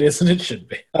 If it isn't, it should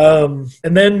be.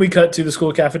 And then we cut to the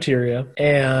school cafeteria,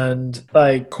 and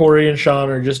like Corey and Sean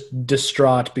are just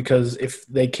distraught because if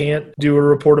they can't do a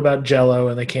report about Jell-O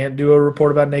and they can't do a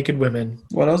report about naked women,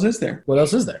 What else is there? what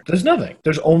else is there? There's nothing.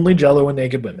 There's only Jell-O and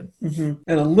naked women.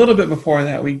 And a little bit before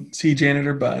that, we see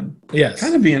Janitor Bud Yes.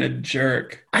 kind of being a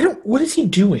jerk. What is he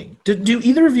doing? Do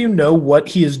either of you know what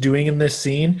he is doing in this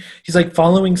scene? He's like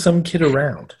following some kid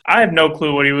around. I have no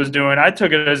clue what he was doing. I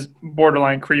took it as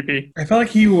borderline creepy. I felt like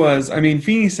he was,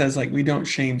 Feeney says, like, we don't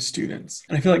shame students.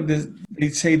 And I feel like they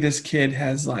say this kid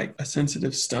has, like, a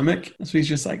sensitive stomach. So he's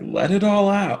just like, let it all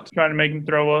out. Trying to make him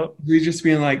throw up. He's just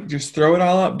being like, just throw it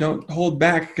all up. Don't hold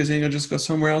back because then you'll just go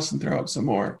somewhere else and throw up some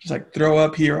more. Just like throw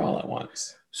up here all at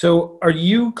once. So are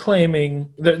you claiming,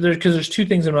 because there's two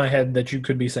things in my head that you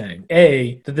could be saying.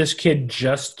 A, that this kid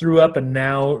just threw up and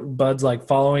now Bud's like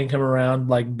following him around,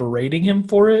 like berating him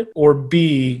for it. Or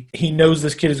B, he knows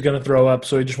this kid is going to throw up,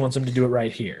 so he just wants him to do it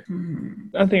right here.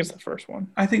 I think it's the first one.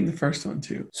 I think the first one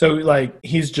too. So like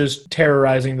he's just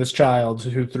terrorizing this child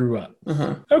who threw up.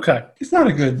 Uh-huh. Okay. It's not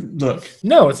a good look,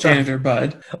 No, it's not. Janitor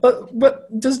Bud,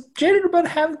 But does Janitor Bud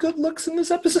have good looks in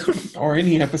this episode? or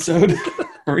any episode,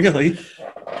 really.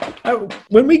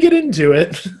 When we get into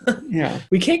it, Yeah.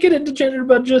 we can't get into Janitor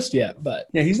Bud just yet, but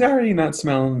Yeah, he's already not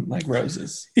smelling like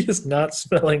roses. he is not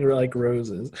smelling like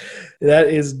roses. That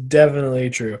is definitely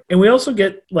true. And we also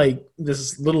get like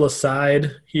this little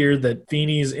aside here that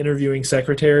Feeney's interviewing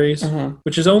secretaries, Uh-huh.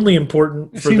 which is only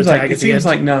important It for seems the like tag it at the seems end.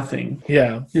 like nothing.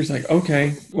 Yeah. You're just like,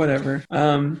 okay, whatever.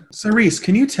 So Reese,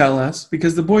 can you tell us,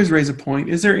 because the boys raise a point,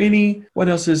 is there what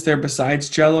else is there besides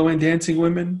Jello and Dancing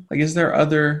Women? Like, is there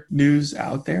other news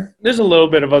out there? There's a little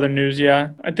bit of other news, yeah.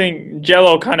 I think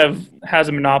Jello kind of has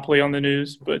a monopoly on the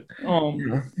news, but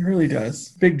Yeah, it really does.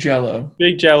 Big Jello.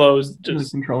 Big Jello is Just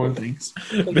just controlling things.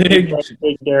 Big.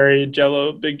 big dairy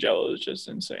Jello. Big Jello is just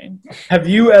insane. Have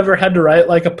you ever had to write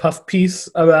like a puff piece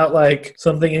about like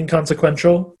something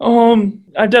inconsequential?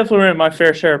 I definitely written my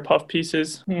fair share of puff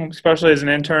pieces, especially as an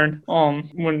intern.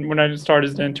 When I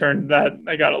started as an intern, that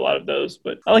I got a lot of those.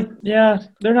 But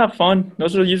they're not fun.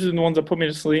 Those are usually the ones that put me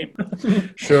to sleep.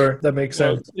 Sure, that makes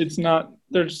So sense. it's not.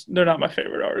 They're not my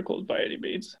favorite articles by any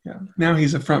means. Yeah. Now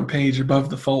he's a front page above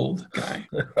the fold guy.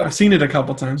 I've seen it a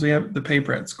couple times. We have the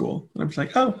paper at school. And I'm just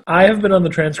like, oh, I have been on the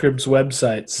transcripts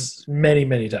websites many,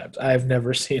 many times. I've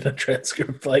never seen a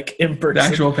transcript like in person. the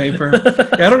actual paper.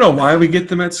 Yeah, I don't know why we get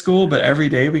them at school, but every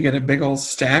day we get a big old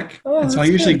stack. Oh, and so I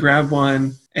that's usually good. grab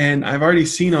one, and I've already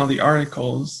seen all the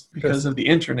articles because of the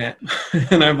internet.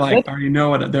 And I'm like, I already know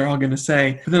what they're all going to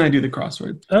say. But then I do the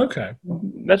crossword. Okay.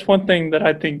 That's one thing that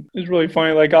I think is really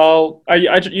funny. Like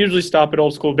I usually stop at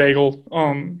Old School Bagel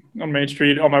on Main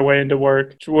Street on my way into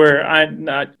work, where I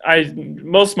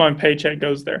most of my paycheck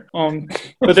goes there.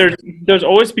 But there's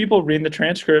always people reading the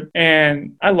transcript,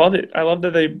 and I love it. I love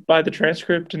that they buy the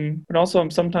transcript, but also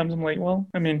sometimes I'm like, well,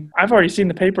 I mean, I've already seen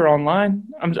the paper online.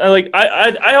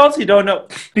 I honestly don't know,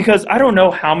 because I don't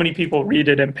know how many people read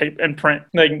it in paper and print.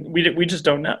 Like we just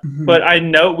don't know. Mhm.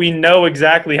 But we know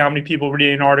exactly how many people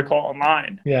read an article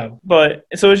online. Yeah. But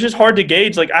so it's just hard to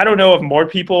gauge. Like, I don't know if more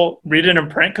people read it in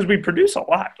print, because we produce a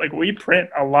lot. Like, we print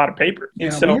a lot of paper. Yeah,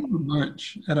 So we have a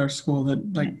bunch at our school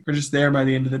that like are just there by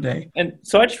the end of the day. and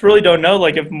so I just really don't know,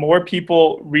 like, if more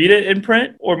people read it in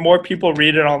print or more people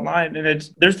read it online. And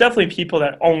there's definitely people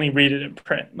that only read it in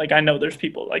print. Like, I know there's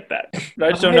people like that. But I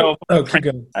just don't know. Oh, keep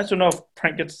going. I just don't know if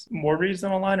print gets more reads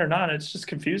than online or not. It's just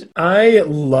confusing. I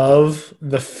love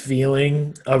the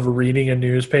feeling of reading a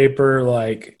newspaper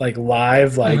like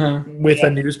live, like Uh-huh. with a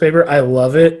newspaper. I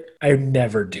love it. I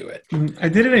never do it. I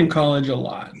did it in college a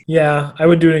lot. Yeah, I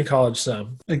would do it in college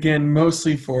some. Again,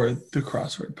 mostly for the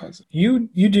crossword puzzle. You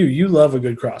do. You love a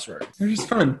good crossword. They're just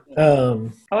fun.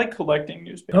 I like collecting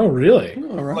newspapers. Oh, really?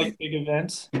 All I right. like big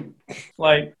events.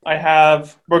 Like, I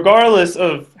have, regardless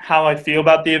of how I feel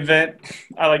about the event,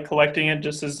 I like collecting it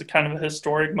just as kind of a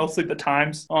historic, mostly the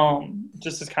times,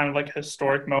 just as kind of like a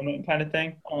historic moment kind of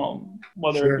thing.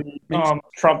 Whether Sure. it be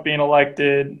Trump being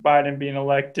elected, Biden being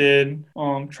elected,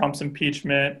 Trump's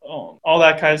impeachment, all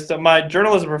that kind of stuff. My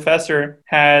journalism professor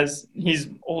he's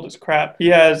old as crap. He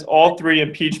has all three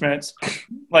impeachments,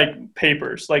 like,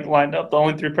 papers, like, lined up. The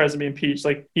only three presidents being impeached.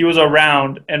 Like, he was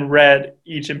around and read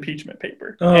each impeachment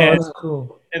paper. Oh, and that's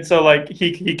cool. And so, like,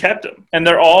 he kept them. And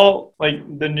they're all, like,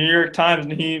 the New York Times,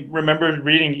 and he remembers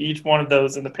reading each one of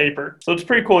those in the paper. So it's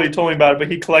pretty cool. He told me about it, but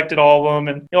he collected all of them.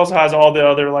 And he also has all the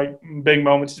other, like, big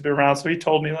moments he's been around. So he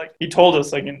told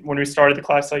us, like, when we started the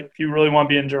class, like, if you really want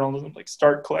to be in journalism, like,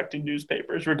 start collecting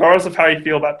newspapers, regardless of how you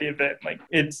feel about the event. Like,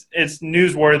 it's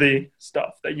newsworthy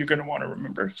stuff that you're going to want to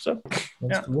remember. So, That's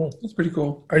yeah. cool. That's pretty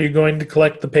cool. Are you going to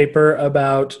collect the paper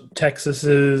about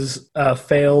Texas's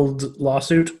failed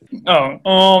lawsuit? Yeah,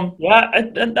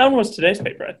 that one was today's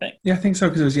paper, I think. Yeah, I think so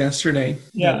because it was yesterday.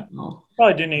 Yeah. Oh.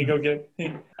 Probably do need to go get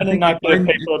it. I did think not get a mine-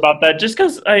 paper about that just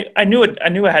because I knew it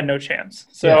had no chance.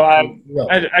 So Yeah, well,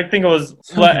 I think it was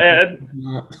that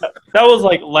was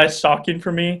like less shocking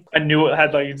for me. I knew it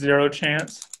had like zero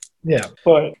chance, yeah.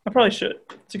 but I probably should.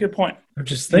 It's a good point. I'm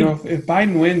just You know, thinking. if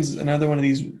Biden wins another one of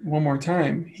these one more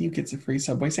time, he gets a free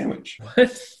Subway sandwich.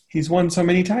 What? He's won so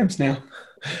many times now.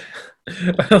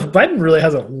 Biden really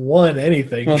hasn't won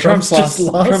anything. Well, Trump's lost a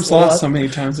Trump's lot. lost so many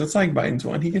times. It's like Biden's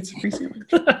won. He gets a free sandwich.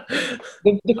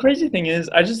 The crazy thing is,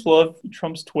 I just love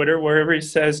Trump's Twitter, wherever he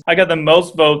says, I got the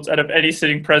most votes out of any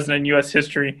sitting president in U.S.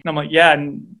 history. And I'm like, yeah,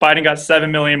 and Biden got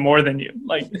 7 million more than you.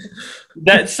 Like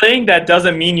that saying that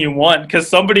doesn't mean you won because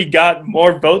somebody got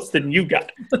more votes than you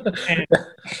got. And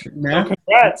Now, so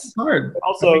congrats. it's hard.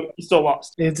 Also, you still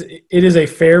lost. It is a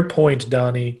fair point,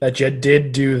 Donnie, that you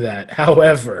did do that.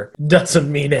 However,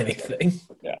 doesn't mean anything.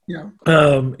 Yeah.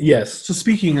 Yes. So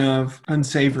speaking of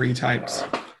unsavory types,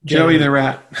 Joey the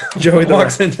rat Joey the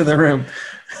walks rat. into the room.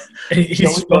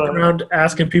 He's walking around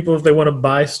asking people if they want to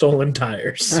buy stolen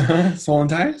tires. Stolen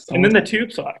tires? And then the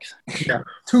tube socks.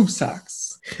 Tube socks.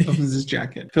 Opens his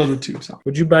jacket, filled with tube socks.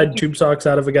 Would you buy tube socks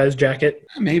out of a guy's jacket?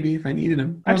 Maybe if I needed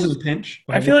them. I was in a pinch.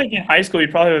 I feel like in high school, you'd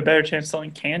probably have a better chance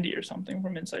selling candy or something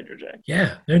from inside your jacket.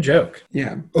 Yeah, no joke.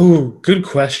 Yeah. Oh, good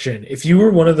question. If you were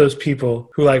one of those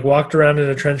people who like walked around in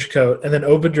a trench coat and then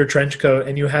opened your trench coat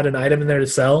and you had an item in there to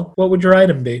sell, what would your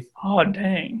item be? Oh,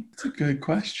 dang. That's a good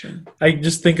question. I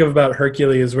just think about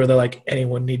Hercules where they're like,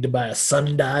 anyone need to buy a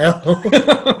sundial?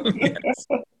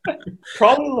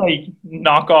 Probably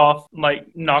knockoff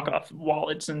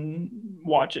wallets and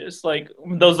watches, like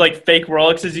those like fake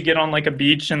Rolexes you get on like a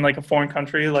beach in like a foreign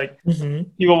country. Like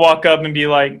people walk up and be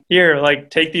like, "Here, like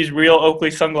take these real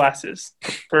Oakley sunglasses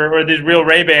or these real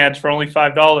Ray-Bans for only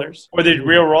 $5, or these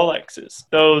real Rolexes."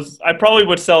 Those I probably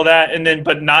would sell that, and then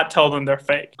but not tell them they're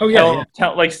fake. Oh yeah,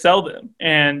 Sell them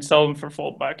and sell them for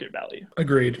full market value.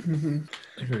 Agreed.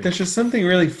 There's just something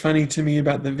really funny to me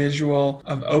about the visual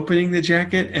of opening the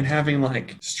jacket and having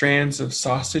like strands of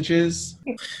sausages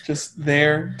just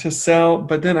there to sell.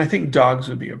 But then I think dogs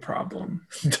would be a problem.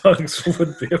 Dogs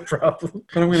would be a problem.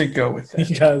 But I'm going to go with You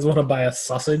it. guys want to buy a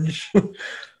sausage?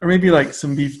 Or maybe like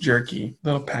some beef jerky,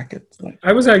 little packets. Like,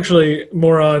 I was actually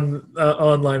more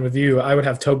online with you. I would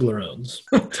have Toblerones.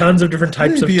 Tons of different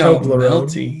types of it'd be all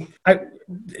Toblerone.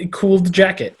 melty. Cooled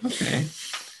jacket. Okay.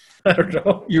 I don't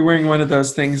know. You're wearing one of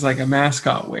those things like a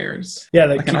mascot wears. Yeah,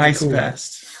 that Like an keep it ice cool.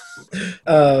 vest.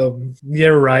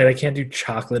 You're right. I can't do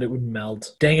chocolate. It would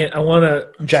melt. Dang it. I want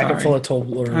a jacket Sorry. full of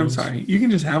Toblerones. I'm sorry. You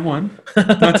can just have one.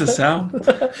 Not to sell.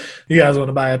 You guys want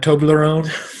to buy a Toblerone?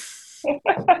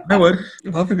 I would. I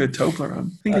love a good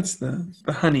Toblerone. I think it's the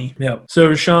honey. Yeah.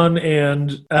 So Sean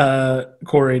and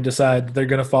Corey decide they're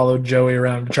going to follow Joey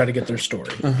around to try to get their story.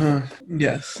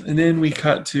 Yes. And then it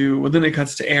cuts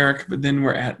to Eric, but then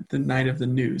we're at the night of the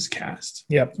newscast.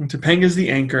 Yep. And Topanga's the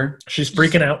anchor. She's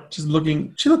freaking out.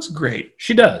 She looks great.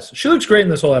 She does. She looks great in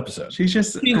this whole episode. She's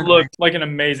just. He looked like an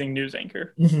amazing news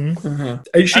anchor.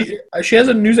 She has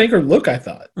a news anchor look, I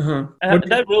thought. And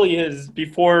that really is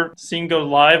before Scene goes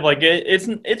live. Like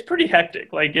it's pretty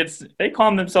hectic. Like they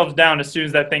calm themselves down as soon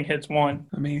as that thing hits one.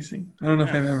 Amazing. I don't know if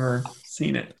I've ever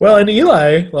seen it. Well, and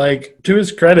Eli, like, to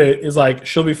his credit, is like,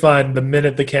 she'll be fine the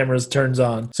minute the cameras turns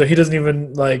on. So he doesn't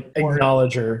even like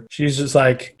acknowledge her. She's just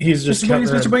like, he's just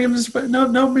Mr. Williams, no,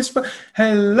 Mr.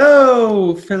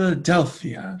 Hello,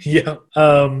 Philadelphia. Yeah.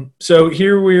 So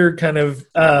here we're kind of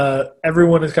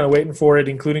everyone is kind of waiting for it,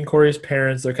 including Corey's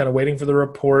parents. They're kind of waiting for the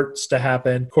reports to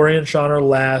happen. Corey and Sean are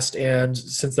last, and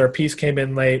since their piece came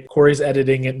in late, Corey's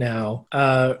editing it now.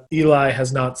 Eli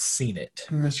has not seen it.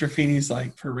 And Mr. Feeney's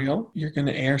like, for real? You're going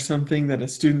to air something that a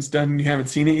student's done and you haven't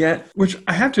seen it yet? Which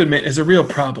I have to admit is a real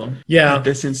problem at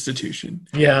this institution.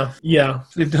 Yeah.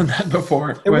 They've done that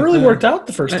before. It really worked out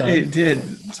the first time. It did.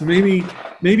 So maybe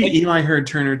Eli heard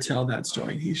Turner tell that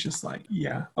story. He's just like,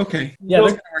 yeah, okay. Yeah, they're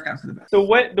going to work out for the best.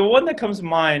 The one that comes to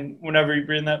mind whenever you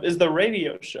bring that up is the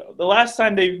radio show. The last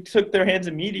time they took their hands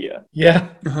in media, Yeah.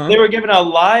 they were given a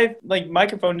live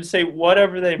microphone to say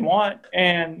whatever they want,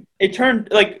 and it turned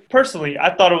personally,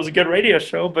 I thought it was a good radio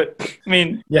show, but I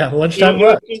mean, Yeah, lunchtime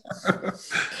left.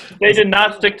 they did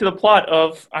not stick to the plot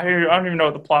of. I don't even know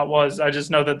what the plot was. I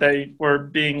just know that they were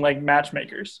being like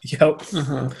matchmakers. Yep.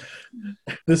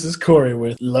 This is Corey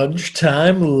with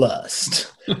Lunchtime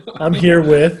Lust. I'm here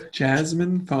with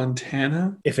Jasmine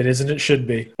Fontana? If It Isn't, It Should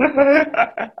Be.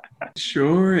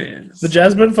 Sure is. The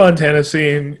Jasmine Fontana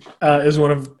scene is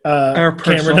one of Our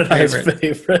personal Cameron and I's favorite.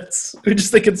 favorites. We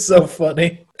just think it's so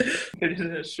funny.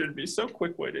 It should be so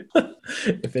quick-witted.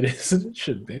 If it isn't, it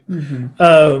should be. Mm-hmm.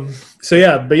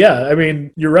 I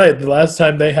mean, you're right. The last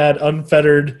time they had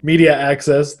unfettered media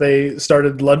access, they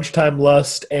started Lunchtime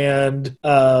Lust, and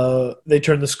they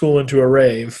turned the school into a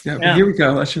rave. Yeah, Yeah. Here we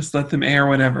go. Let's just let them air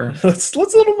whatever. Let's let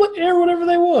them air whatever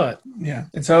they want. Yeah.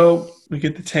 And so we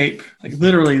get the tape, like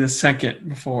literally the second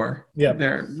before Yeah.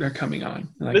 they're coming on.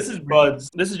 Like, This is Bud's.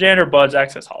 This is Janitor Bud's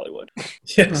Access Hollywood.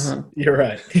 Yes, You're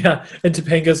right. Yeah, and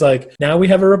Topanga's like, now we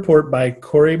have a report by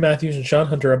Corey Matthews and Sean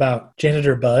Hunter about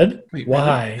Janitor Bud. Wait,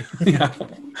 Why? yeah.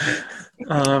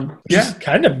 Yeah.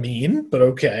 Kind of mean, but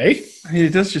okay. I mean,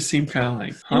 it does just seem kind of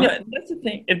like, huh? You know, that's the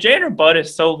thing. If Janitor Budd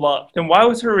is so loved, then why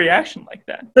was her reaction like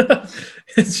that?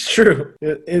 It's true.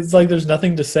 It's like there's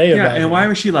nothing to say Yeah, about it. and why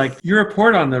was she like, your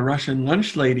report on the Russian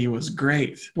lunch lady was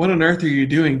great. What on earth are you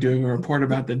doing a report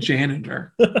about the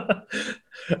janitor?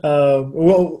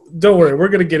 Well, don't worry. We're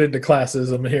going to get into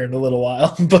classism here in a little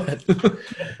while,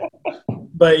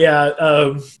 but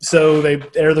yeah. So they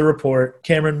air the report.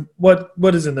 Cameron, what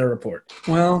is in their report?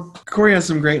 Well, Corey has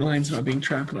some great lines about being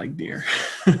trapped like deer.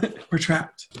 We're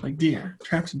trapped like deer,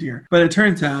 trapped deer. But it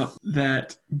turns out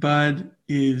that Bud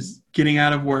is getting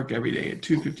out of work every day at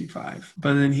 2:55.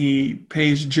 But then he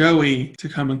pays Joey to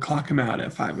come and clock him out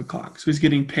at 5 o'clock. So he's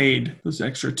getting paid those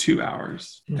extra 2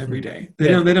 hours every day. They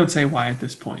don't say why at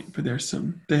this point, but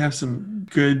they have some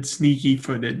good sneaky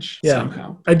footage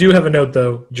somehow. I do have a note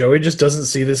though. Joey just doesn't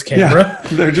see this camera.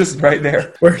 Yeah, they're just right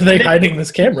there. Where are they hiding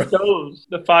this camera? Shows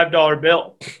the $5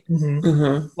 bill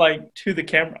Mm-hmm. like to the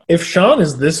camera. If Sean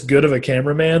is this good of a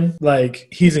cameraman, like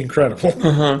he's incredible.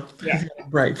 Yeah.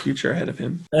 Bright future ahead of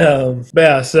him. But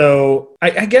yeah, so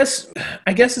I guess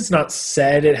it's not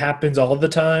said it happens all the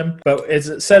time, but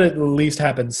it's said it at least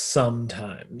happens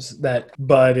sometimes. That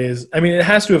Bud is, I mean, it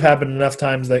has to have happened enough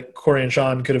times that Corey and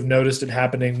Sean could have noticed it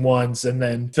happening once and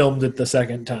then filmed it the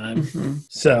second time. Mm-hmm.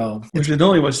 So, Which it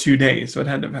only was 2 days, so it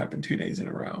had to have happened 2 days in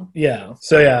a row. yeah.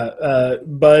 So yeah,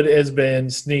 Bud has been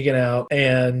sneaking out,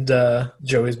 and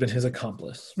Joey's been his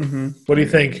accomplice. Mm-hmm. What do you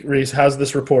think, Reese? How's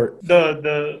this report?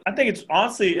 I think it's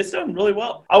honestly, it's done really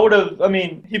well.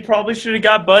 He probably should have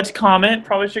got Bud's comment,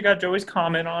 probably should have got Joey's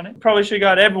comment on it, probably should have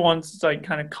got everyone's like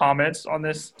kind of comments on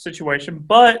this situation.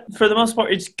 But for the most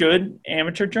part, it's good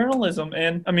amateur journalism.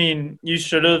 And I mean,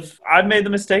 I've made the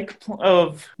mistake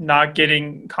of not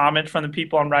getting comments from the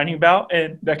people I'm writing about,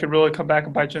 and that could really come back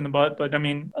and bite you in the butt. But I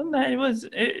mean, other than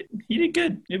that, he did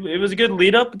good. It was a good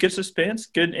lead up, good suspense,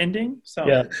 good ending. So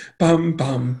Yeah. Bum,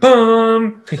 bum,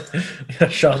 bum. Yeah,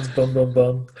 Sean's bum bum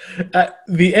bum.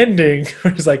 The ending,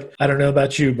 where he's like, I don't know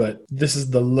about you, but this is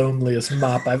the loneliest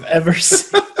mop I've ever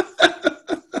seen.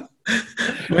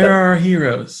 Where are our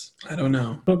heroes? I don't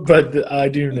know. But I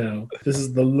do know this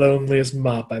is the loneliest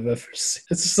mop I've ever seen.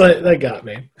 It's just like, that got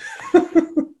me.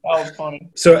 that was funny.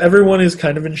 So everyone is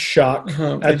kind of in shock.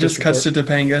 It just cuts to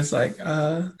Topanga's like,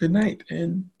 good night,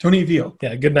 and don't eat veal.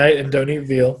 Yeah, good night and don't eat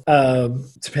veal.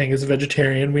 Topanga's a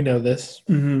vegetarian. We know this.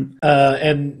 Mm-hmm.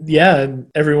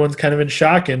 And everyone's kind of in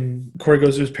shock. And Corey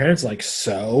goes to his parents like,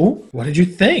 so what did you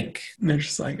think? And they're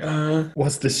just like,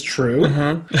 Was this true?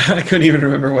 I couldn't even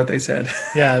remember what they said.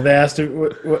 Yeah, they asked him,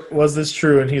 was this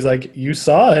true? And he's like, you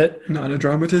saw it. Not a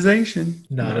dramatization.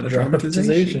 Not a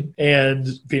dramatization. And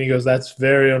Feeney goes, that's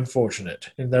very unfortunate.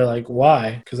 And they're like,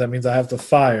 why? Because that means I have to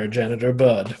fire Janitor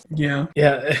Bud. Yeah.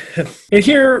 Yeah. And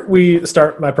here we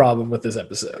start my problem with this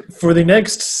episode. For the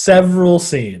next several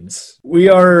scenes,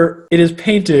 it is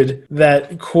painted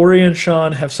that Corey and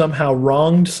Sean have somehow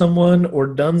wronged someone or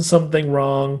done something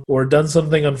wrong or done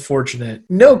something unfortunate.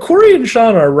 No, Corey and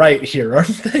Sean are right here,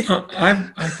 aren't they?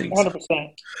 I think so.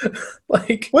 100%.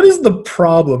 Like, what is the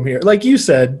problem here? Like you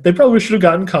said, they probably should have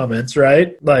gotten comments,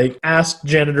 right? Like, asked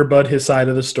Janitor Bud his side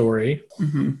of the story.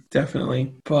 Mm-hmm,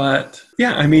 definitely. But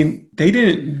yeah, I mean, they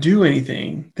didn't do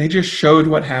anything. They just showed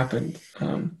what happened.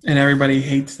 And everybody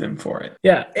hates them for it.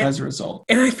 Yeah. As a result.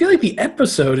 And I feel like the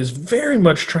episode is very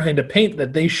much trying to paint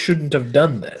that they shouldn't have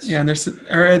done this. Yeah,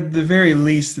 or at the very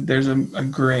least, there's a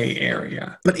gray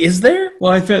area. But is there?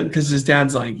 Well, I feel because his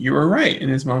dad's like, you were right. And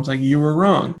his mom's like, you were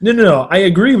wrong. No. I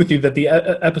agree with you that the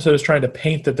episode is trying to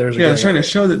paint that there's a gray it's trying area. to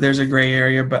show that there's a gray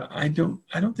area, but I don't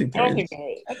think there is.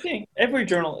 I think every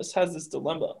journalist has this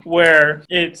dilemma where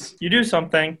you do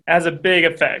something has a big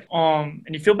effect and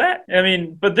you feel bad. I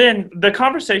mean, but then the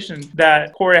conversation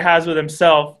that Corey has with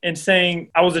himself and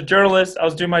saying, I was a journalist, I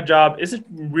was doing my job, is a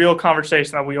real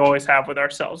conversation that we always have with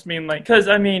ourselves. I mean, like, because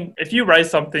I mean, if you write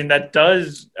something that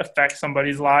does affect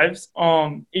somebody's lives,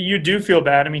 you do feel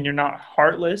bad. I mean, you're not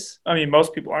heartless. I mean,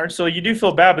 most people aren't. So you do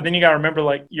feel bad, but then you got to remember,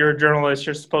 like, you're a journalist.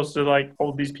 You're supposed to, like,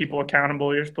 hold these people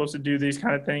accountable. You're supposed to do these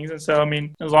kind of things. And so, I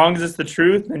mean, as long as it's the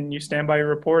truth and you stand by your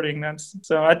reporting,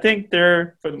 so I think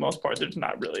for the most part, there's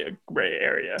not really a gray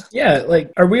area. Yeah,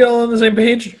 like, are we all on the same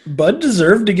page? Bud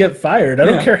deserved to get fired. I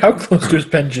don't care how close to his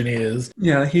pension he is.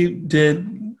 Yeah, he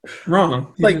did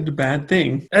Wrong. He Like- did a bad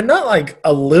thing. And not like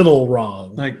a little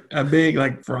wrong. Like a big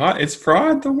fraud. Is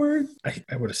fraud the word?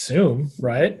 I would assume,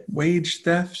 right? Wage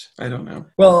theft? I don't know.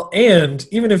 Well, and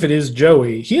even if it is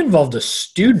Joey, he involved a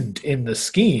student in the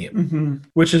scheme, Hmm.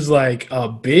 which is like a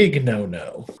big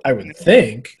no-no, I would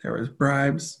think. There was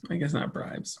bribes. I guess not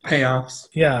bribes. Payoffs.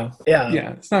 Yeah. Yeah,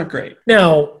 it's not great.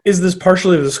 Now, is this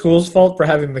partially the school's fault for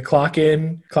having the clock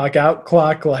in, clock out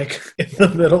clock like in the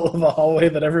middle of a hallway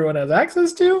that everyone has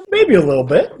access to? Maybe a little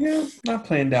bit. Yeah, not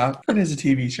planned out. It is a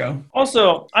TV show.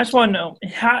 Also, I just want to know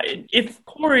if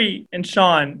Corey and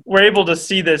Sean were able to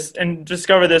see this and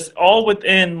discover this all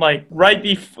within like right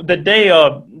before the day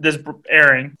of this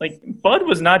airing. Like Bud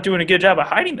was not doing a good job of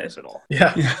hiding this at all,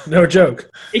 Yeah, Yeah. no joke.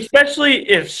 especially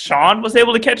if Sean was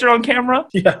able to catch it on camera.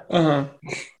 Yeah, Uh-huh.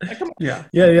 Like, come on. Yeah.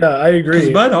 I Because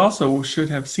agree. Bud also should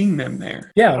have seen them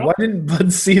there. Yeah, why didn't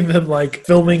Bud see them like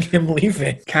filming him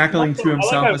leaving? Cackling to I like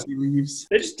himself how- as he leaves.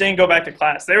 They just didn't go back to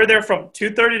class. They were there from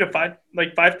 2:30 to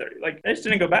 5:30. Like they just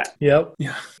didn't go back. Yep.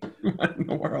 Yeah. What in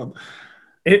the world?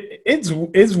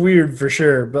 It's weird for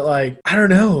sure, but like I don't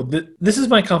know. This is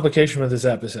my complication with this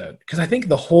episode because I think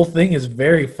the whole thing is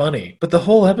very funny, but the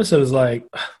whole episode is like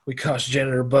we cost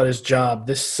janitor Bud his job.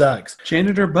 This sucks.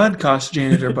 Janitor Bud cost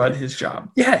Janitor Bud his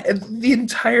job. Yeah, and the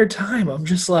entire time I'm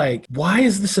just like, why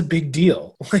is this a big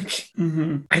deal? Like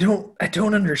Hmm. I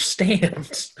don't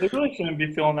understand. They really shouldn't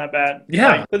be feeling that bad. Yeah.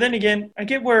 Like, but then again, I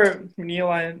get where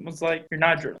Eli was like, "You're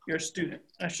not a journalist. You're a student.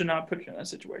 I should not put you in that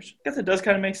situation." I guess it does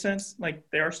kind of make sense. Like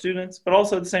they are students, but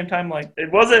also at the same time, like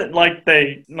it wasn't like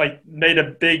they like made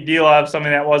a big deal out of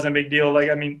something that wasn't a big deal. Like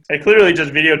I mean, they clearly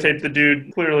just videotaped the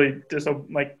dude clearly just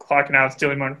like clocking out,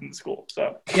 stealing money from the school.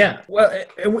 So Yeah, well,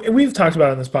 we've talked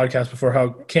about on this podcast before how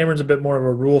Cameron's a bit more of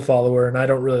a rule follower, and I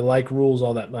don't really like rules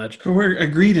all that much. But we're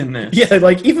agreed in this. Yeah,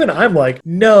 like even I'm like,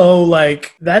 no,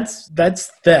 like that's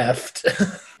theft.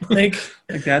 Like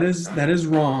Like that is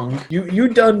wrong. you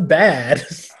done bad.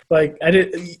 Like I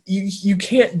did, you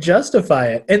can't justify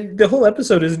it, and the whole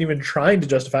episode isn't even trying to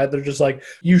justify it. They're just like,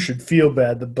 you should feel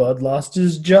bad that Bud lost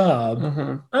his job.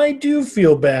 Uh-huh. I do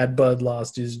feel bad Bud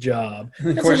lost his job. And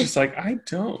of It's course, like- it's like, I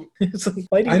don't. It's like,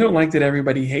 why do I you- don't like that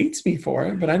everybody hates me for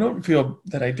it, but I don't feel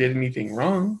that I did anything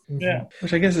wrong. yeah,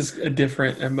 Which I guess is a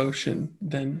different emotion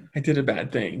than I did a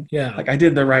bad thing. Yeah. Like I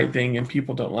did the right thing and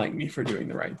people don't like me for doing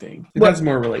the right thing. Well- That's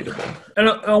more relatable. And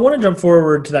I want to jump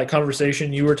forward to that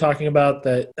conversation you were talking about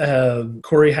that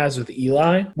Corey has with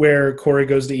Eli, where Corey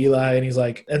goes to Eli and he's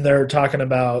like, and they're talking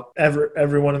about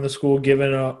everyone in the school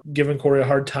giving Corey a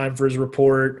hard time for his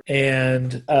report,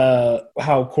 and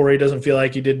how Corey doesn't feel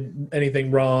like he did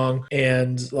anything wrong,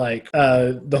 and like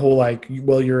the whole like,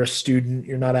 well, you're a student,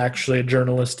 you're not actually a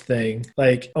journalist thing.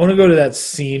 Like, I want to go to that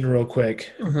scene real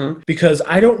quick. Uh-huh. Because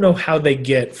I don't know how they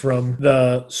get from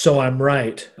the "so I'm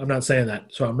right, I'm not saying that,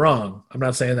 so I'm wrong, I'm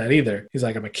not saying that either." He's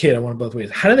like, "I'm a kid, I want it both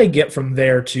ways." How do they get from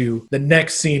there to the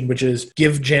next scene, which is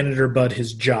give janitor Bud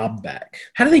his job back?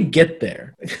 How do they get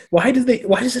there? Why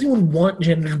does anyone want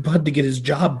janitor Bud to get his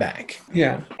job back?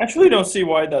 Yeah. I truly don't see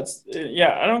why that's.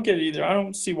 Yeah, I don't get it either. I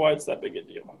don't see why it's that big a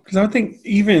deal. Because I would think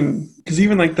even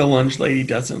like the lunch lady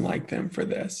doesn't like them for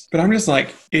this. But I'm just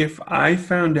like, if I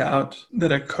found out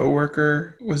that a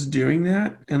coworker was doing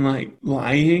that and like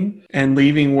lying and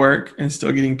leaving work and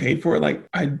still getting paid for it, like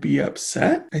I'd be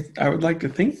upset. I would like to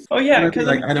think. Oh yeah, I'd be because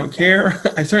like I don't care.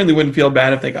 I certainly wouldn't feel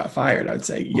bad if they got fired. I'd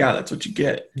say, yeah, that's what you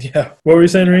get. Yeah. What were you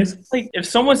saying, Reese? like if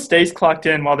someone stays clocked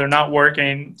in while they're not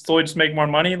working, slowly just make more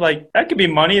money, like that could be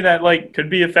money that like could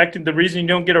be affecting the reason you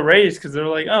don't get a raise because they're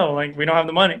like, oh, like we don't have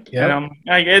the money. Yep.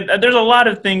 And there's a lot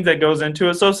of things that goes into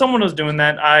it. So if someone was doing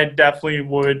that, I definitely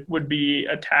would be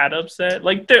a tad upset.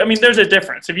 Like there's a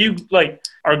difference. If you like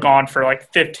are gone for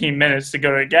like 15 minutes to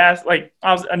go to a gas, like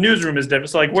a newsroom is different.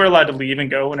 So like we're allowed to leave and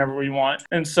go whenever we want,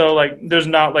 and so like there's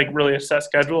not like really a set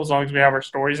schedule as long as we have our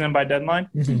stories in by deadline.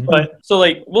 Mhm. But so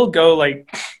like we'll go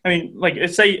like I mean like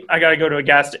say I gotta go to a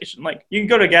gas station. Like you can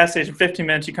go to a gas station 15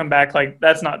 minutes, you come back, like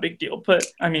that's not a big deal. But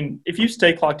I mean if you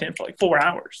stay clocked in for like 4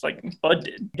 hours, like Bud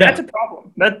did, that's a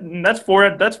problem. That's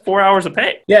 4 hours of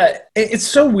pay. Yeah, it's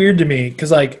so weird to me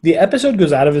because like the episode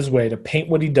goes out of his way to paint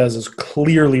what he does as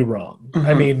clearly wrong.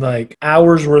 I Mhm. mean, like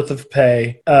hours worth of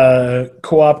pay,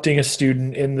 co-opting a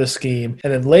student in the scheme,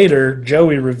 and then later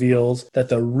Joey reveals that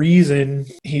the reason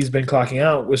he's been clocking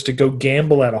out was to go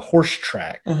gamble at a horse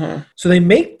track. Uh-huh. So they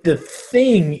make make the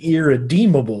thing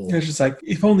irredeemable. It's just like,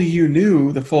 if only you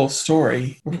knew the full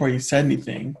story before you said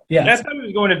anything. Yeah, That's how he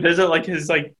was going to visit like his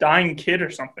like dying kid or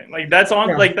something. Like that's on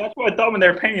Yeah. like that's what I thought when they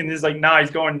were painting. He's like, nah,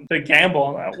 he's going to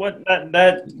gamble. What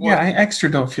that Yeah, I extra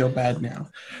don't feel bad now.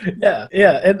 yeah,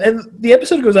 and the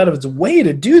episode goes out of its way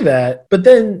to do that, but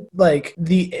then like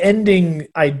the ending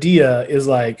idea is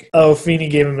like, oh, Feeney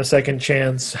gave him a second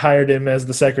chance, hired him as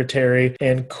the secretary,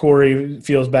 and Corey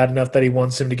feels bad enough that he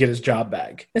wants him to get his job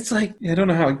back. It's like, Yeah, I don't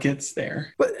know how it gets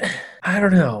there. but I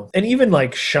don't know. And even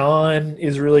like Sean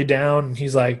is really down, and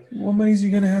he's like, What money is he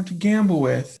going to have to gamble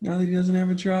with now that he doesn't have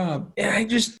a job? yeah, I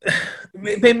just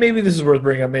maybe this is worth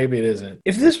bringing up, maybe it isn't.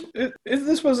 If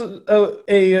this was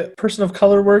a person of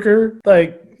color worker,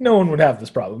 like, no one would have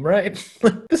this problem, right?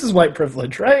 This is white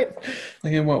privilege, right?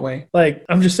 Like, in what way? Like,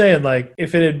 I'm just saying, like,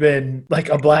 if it had been like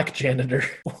a black janitor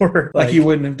or Like, he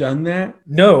wouldn't have done that?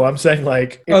 no, I'm saying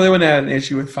like, Oh, they wouldn't have had an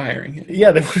issue with firing him.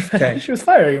 yeah, they would have had an Okay. issue with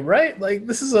firing him, right? Like,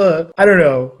 this is I don't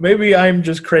know. Maybe I'm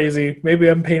just crazy. Maybe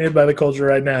I'm painted by the culture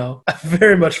right now. I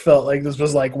very much felt like this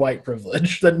was like white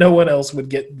privilege, that no one else would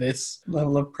get this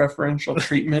Level of preferential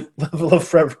treatment. level of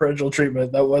preferential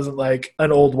treatment that wasn't like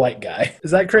an old white guy.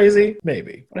 Is that crazy?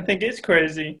 Maybe. I think it's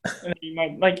crazy. And he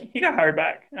might like he got hired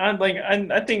back.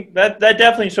 I think that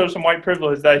definitely shows some white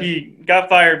privilege that he got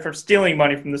fired for stealing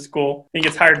money from the school and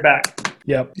gets hired back.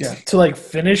 Yep. Yeah. To like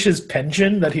finish his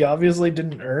pension that he obviously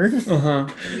didn't earn. Uh-huh.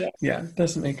 Yeah. Yeah, it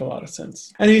doesn't make a lot of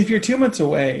sense. I mean, if you're 2 months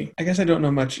away, I guess I don't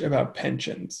know much about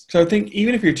pensions. So I think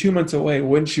even if you're 2 months away,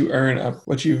 wouldn't you earn up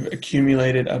what you've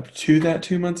accumulated up to that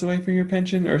 2 months away from your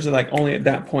pension? Or is it like only at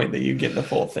that point that you get the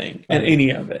full thing and any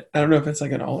of it? I don't know if it's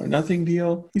like an all or nothing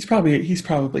deal. He's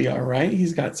probably all right.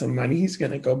 He's got some money. He's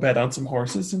going to go bet on some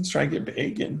horses and strike it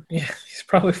big. And Yeah, he's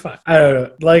probably fine. I don't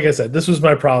know. Like I said, this was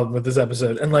my problem with this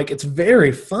episode, and like it's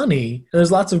very funny. And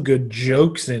there's lots of good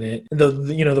jokes in it.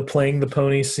 The playing the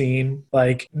pony scene,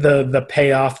 like the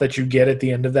payoff that you get at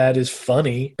the end of that is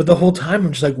funny. But the whole time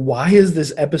I'm just like, why is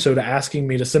this episode asking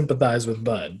me to sympathize with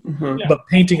Bud, Mhm. Yeah. but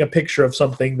painting a picture of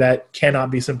something that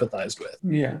cannot be sympathized with?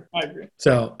 Yeah. I agree.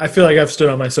 So I feel like I've stood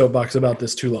on my soapbox about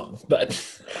this too long, but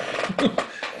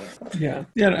Yeah.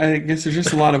 Yeah. I guess there's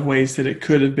just a lot of ways that it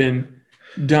could have been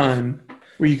done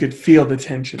where you could feel the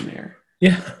tension there.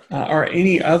 yeah. Or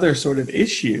any other sort of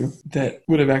issue that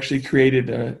would have actually created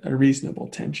a reasonable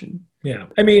tension. Yeah.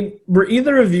 I mean, were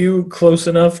either of you close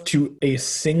enough to a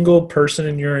single person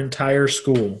in your entire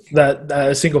school, that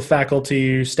a single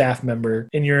faculty staff member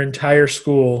in your entire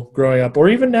school growing up, or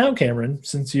even now, Cameron,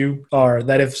 since you are,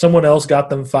 that if someone else got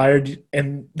them fired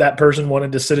and that person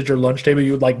wanted to sit at your lunch table,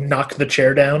 you would like knock the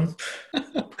chair down?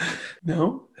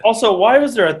 No? Also, why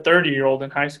was there a 30-year-old in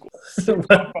high school?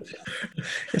 Yeah,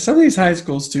 some of these high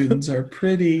school students are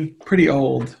pretty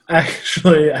old. I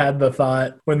actually had the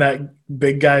thought when that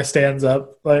big guy stands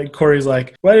up, like Corey's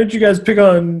like, why did you guys pick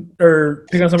on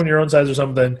someone your own size or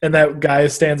something? And that guy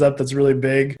stands up that's really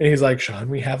big and he's like, Sean,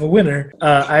 we have a winner.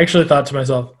 I actually thought to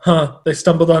myself, they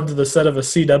stumbled onto the set of a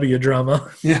CW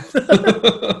drama Yeah.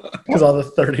 because all the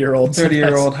 30-year-olds.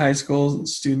 30-year-old high school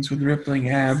students with rippling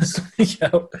abs.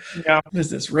 Yep. Yeah. What is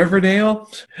this, Riverdale?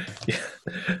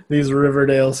 These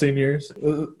Riverdale seniors.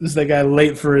 Is that guy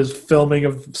late for his filming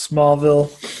of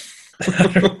Smallville? I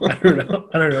don't know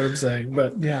what I'm saying,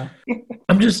 but Yeah.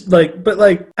 I'm just like,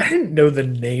 I didn't know the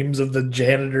names of the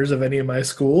janitors of any of my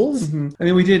schools. Mhm. I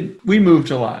mean, we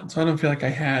moved a lot, so I don't feel like I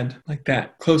had like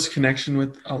that close connection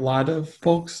with a lot of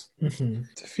folks Mm-hmm.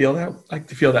 to feel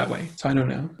that way. So I don't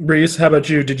know. Reese, how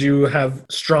about you? Did you have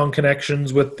strong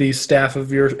connections with the staff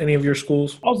of any of your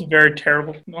schools? I was a very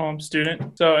terrible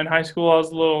student. So in high school, I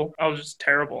was just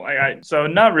terrible. So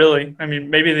not really. I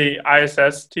mean, maybe the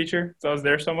ISS teacher, so I was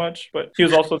there so much, but he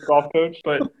was also the golf coach.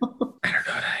 But I don't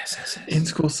know what ISS is.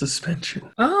 In-school suspension.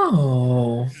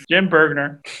 Oh. Jim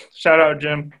Bergner, shout out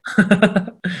Jim.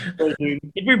 Great dude.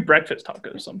 He'd bring breakfast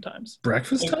tacos sometimes.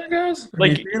 Breakfast tacos? I mean,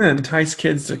 Like, if you're going to entice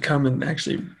kids to come and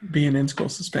actually be in school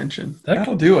suspension, That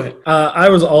that'll do it. I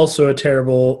was also a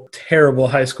terrible, terrible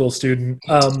high school student,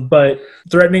 but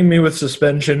threatening me with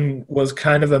suspension was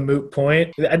kind of a moot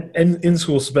point. And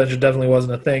in-school suspension definitely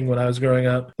wasn't a thing when I was growing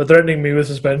up. But threatening me with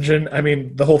suspension, I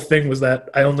mean, the whole thing was that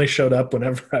I only showed up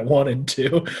whenever I wanted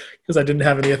to because I didn't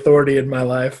have any authority in my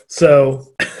life. So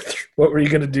what were you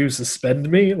going to do, suspend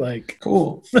me? Like,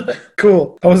 Cool.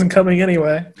 cool. I wasn't coming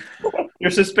anyway. you're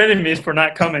suspending me for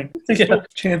not coming. Yeah.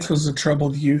 Chance was a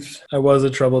troubled youth. I was a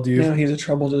troubled youth. Now he's a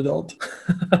troubled adult.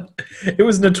 It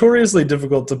was notoriously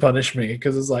difficult to punish me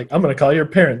because it's like, I'm going to call your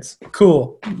parents.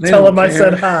 Cool. They Tell don't them I care.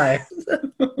 said hi.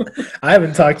 I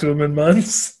haven't talked to him in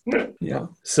months. Yeah.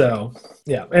 So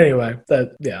yeah. Anyway,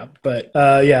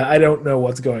 I don't know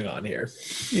what's going on here.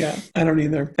 Yeah, I don't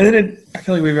either. And then I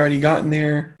feel like we've already gotten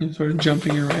there, sort of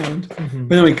jumping around. Mhm.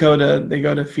 But then they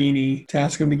go to Feeney to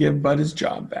ask him to give Bud his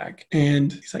job back.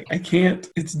 And he's like, I can't,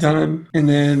 it's done. And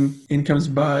then in comes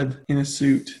Bud in a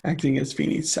suit, acting as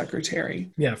Feeney's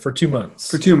secretary Yeah, for 2 months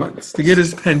for 2 months to get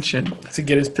his pension to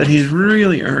get his that he's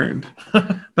really earned.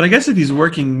 But I guess if he's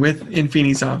working in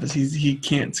Feeney's office, he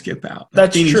can't skip out.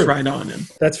 That's Feeney's true. right on him.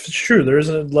 That's true. There is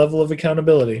a level of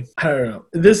accountability. I don't know.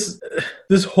 This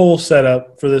whole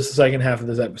setup for this second half of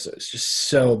this episode is just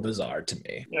so bizarre to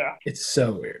me. Yeah. It's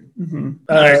so weird. Mm-hmm.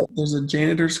 Uh, There's a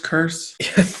janitor's curse.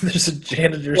 There's a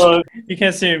janitor's. Well, you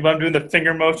can't see me, but I'm doing the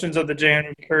finger motions of the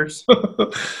janitor curse.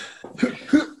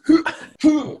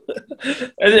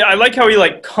 And I like how he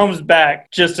like comes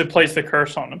back just to place the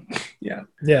curse on him.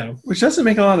 Yeah. Which doesn't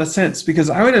make a lot of sense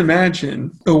because I would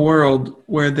imagine a world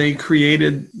where they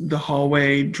created the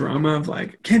hallway drama of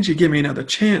like, can't you give me another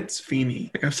chance, Feeney?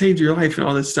 Like, I've saved your life and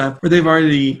all this stuff, where they've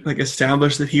already like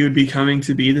established that he would be coming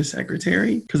to be the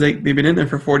secretary because they've been in there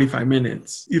for 45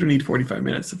 minutes. You don't need 45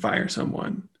 minutes to fire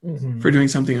someone Mhm. for doing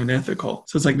something unethical.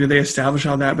 So it's like, do they establish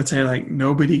all that but say like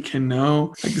nobody can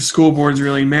know? Like the school board's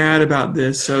really mad about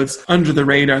this, so it's under the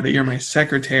radar that you're my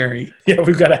secretary. Yeah,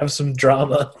 we've got to have some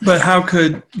drama. But how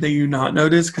could you not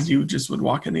notice? Because you just would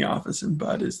walk in the office and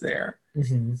Bud is there.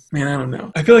 Mhm. Man, I don't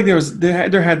know. I feel like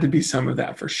there had to be some of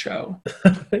that for show.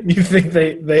 You think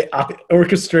they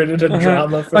orchestrated a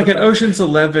drama for Like the- at Ocean's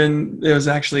 11, there was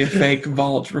actually a fake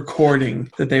vault recording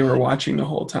that they were watching the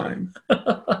whole time.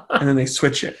 And then they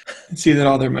switch it and see that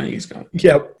all their money is gone.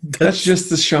 Yep. That's just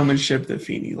the showmanship that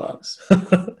Feeney loves.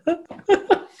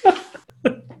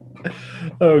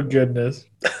 Oh goodness.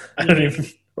 I don't even know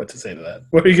what to say to that.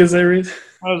 What are you gonna say, Reese?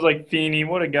 I was like, Feeney,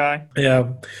 what a guy. Yeah.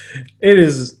 It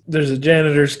is. There's a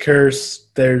janitor's curse.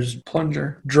 There's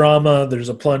Plunger. drama. There's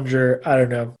a plunger. I don't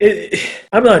know.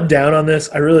 I'm not down on this.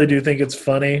 I really do think it's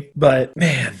funny, but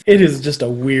man, it is just a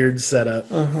weird setup.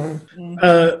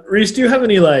 Uh-huh. Reese, do you have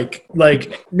any like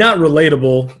not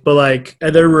relatable, but like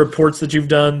are there reports that you've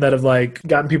done that have like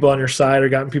gotten people on your side or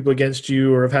gotten people against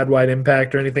you or have had wide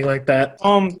impact or anything like that?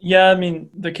 Yeah, I mean,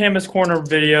 the Campus Corner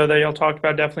video that y'all talked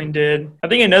about definitely did. I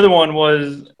think another one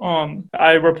was,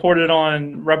 I reported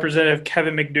on Representative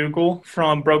Kevin McDougal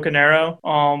from Broken Arrow,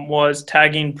 was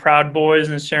tagging Proud Boys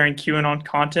and sharing QAnon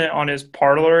content on his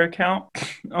Parler account.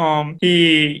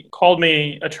 He called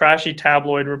me a trashy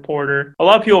tabloid reporter. A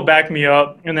lot of people backed me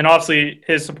up, and then obviously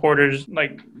his supporters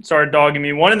like started dogging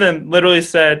me. One of them literally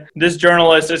said, "This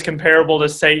journalist is comparable to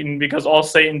Satan because all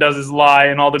Satan does is lie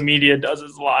and all the media does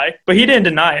is lie." But he didn't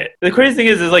deny it. The crazy thing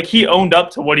is like he owned up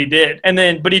to what he did, and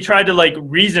then but he tried to like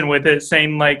reason with it,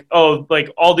 saying like, "Oh, like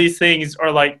all these things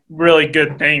are like really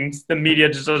good things. The media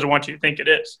just doesn't want you to think it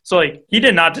is." So like he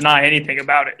did not deny anything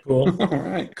about it. Cool. All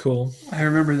right. Cool. I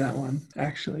remember that one,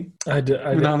 actually, I did.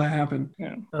 when all that happened.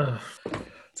 Uh,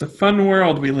 It's a fun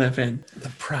world we live in. the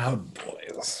Proud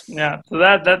Boys. Yeah, so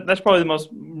that's probably the most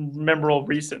memorable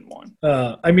recent one.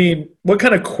 I mean, what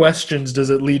kind of questions does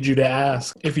it lead you to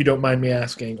ask, if you don't mind me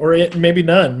asking? Or maybe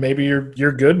none. Maybe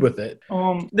you're good with it.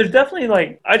 There's definitely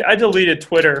like I deleted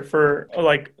Twitter for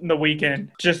like the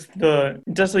weekend.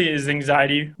 Definitely is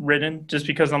anxiety ridden just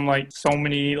because I'm like so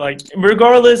many like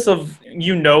regardless of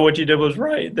what you did was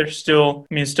right, there's still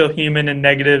human and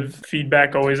negative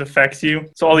feedback always affects you.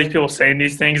 So all these people saying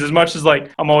these things, as much as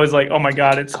like I'm always like, oh my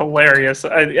god, it's hilarious,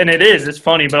 and it's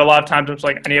funny, but a lot of times I'm just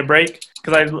like I need a break.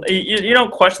 Because you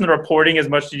don't question the reporting as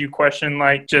much as you question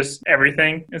like just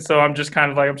everything, and so I'm just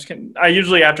kind of like I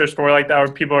usually after a story like that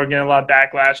where people are getting a lot of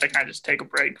backlash, I kind of just take a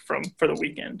break for the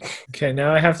weekend. Okay,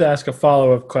 now I have to ask a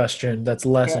follow-up question that's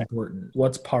less important.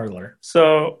 What's Parler?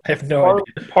 So I have no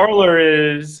idea. Parler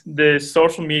is this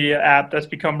social media app that's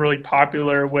become really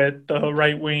popular with the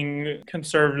right-wing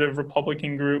conservative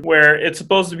Republican group, where it's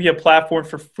supposed to be a platform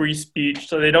for free speech,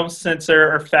 so they don't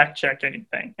censor or fact-check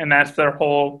anything, and that's their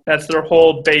whole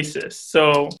basis.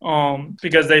 So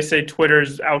because they say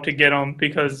Twitter's out to get them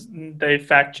because they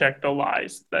fact-check the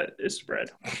lies that is spread.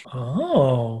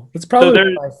 Oh, that's probably So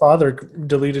why my father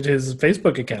deleted his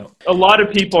Facebook account. A lot of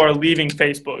people are leaving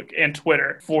Facebook and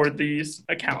Twitter for these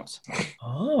accounts.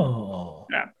 Oh.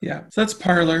 Yeah, so that's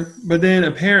Parler. But then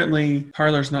apparently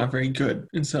Parler's not very good.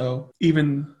 And so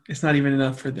even it's not even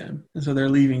enough for them. And so they're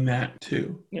leaving that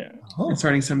too Yeah. and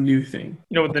starting some new thing.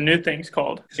 You know what the new thing's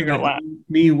called? You're gonna laugh.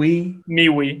 MeWe.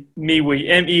 MeWe.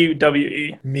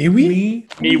 MEWE. MeWe?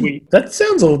 MeWe. That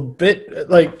sounds a bit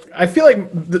like, I feel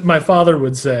like my father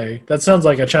would say, that sounds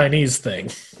like a Chinese thing.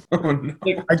 Oh, no.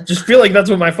 I just feel like that's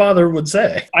what my father would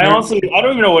say. I don't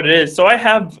even know what it is. So I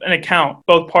have an account,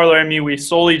 both Parler and MeWe,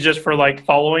 solely just for like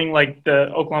following like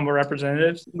the Oklahoma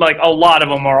representatives. Like a lot of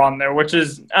them are on there, which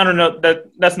is, I don't know,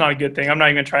 that's not a good thing. I'm not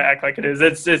even gonna try to act like it is.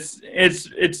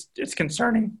 It's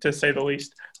concerning to say the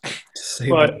least.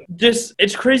 But just,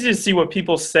 it's crazy to see what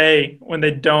people say when they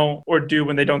don't, or do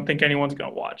when they don't think anyone's going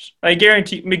to watch. I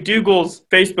guarantee McDougal's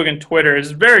Facebook and Twitter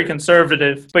is very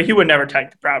conservative, but he would never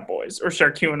tag the Proud Boys or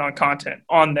share QAnon content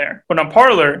on there. But on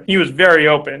Parler, he was very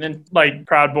open and like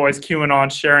Proud Boys,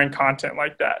 QAnon, sharing content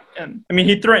like that. And I mean,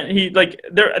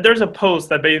 there's a post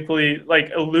that basically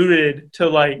like alluded to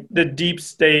like the deep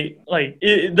state,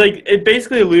 it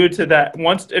basically alluded to that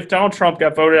once, if Donald Trump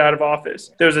got voted out of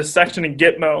office, there was a section in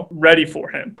Gitmo ready for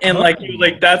him. And like he was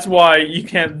like, that's why you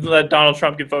can't let Donald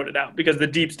Trump get voted out, because the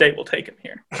deep state will take him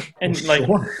here. And like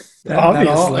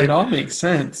Obviously. It all makes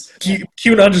sense.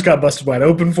 QAnon just got busted wide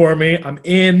open for me. I'm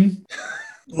in.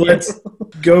 Let's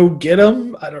go get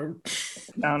him. I don't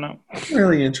know.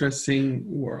 Really interesting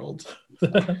world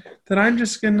that I'm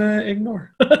just gonna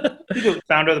ignore. The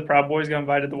founder of the Proud Boys got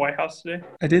invited to the White House today.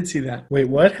 I did see that. Wait,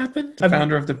 what happened? The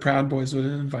founder of the Proud Boys was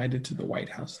invited to the White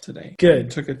House today. Good.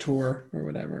 Took a tour or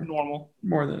whatever. Normal.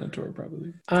 More than a tour,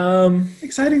 probably.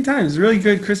 Exciting times. Really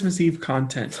good Christmas Eve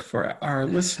content for our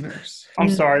listeners. I'm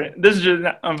sorry. This is just.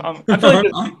 I feel like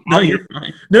this. No, you're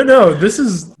fine. No. This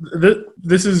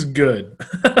is good.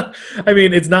 I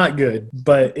mean, it's not good,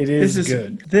 but it is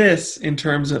good. This, in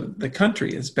terms of the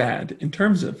country, is bad. In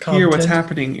terms of Content. hear what's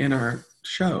happening in our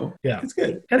show, yeah, it's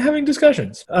good. And having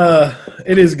discussions,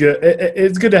 it is good.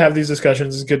 It's good to have these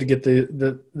discussions. It's good to get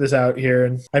this out here.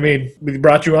 And I mean, we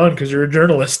brought you on because you're a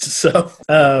journalist, so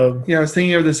yeah, I was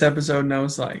thinking of this episode and I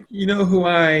was like, you know who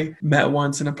I met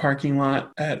once in a parking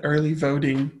lot at early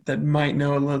voting that might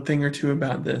know a little thing or two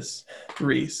about this?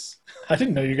 Reese. I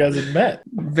didn't know you guys had met.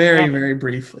 Very, very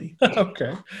briefly.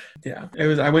 Okay. Yeah.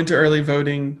 I went to early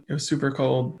voting. It was super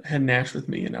cold. I had Nash with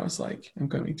me and I was like, I'm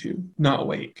going to not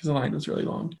wait because the line was really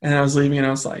long. And I was leaving and I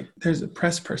was like, there's a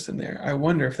press person there. I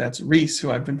wonder if that's Reese,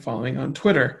 who I've been following on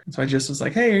Twitter. And so I just was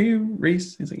like, hey, are you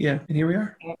Reese? He's like, yeah. And here we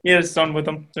are. He had his son with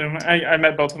him. So I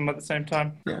met both of them at the same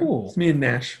time. Yeah. Cool. It's me and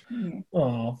Nash.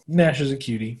 Oh, Nash is a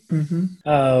cutie.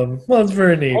 Mm-hmm. Well, it's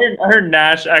very neat. I heard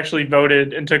Nash actually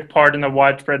voted and took part in the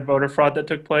widespread voter fraud that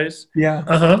took place. Yeah.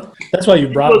 That's why you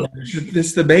brought Nash. This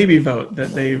is the baby vote that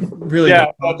they really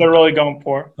that they're really going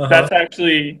for. Uh-huh. That's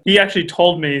actually, he actually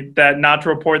told me that not to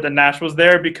report that Nash was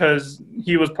there because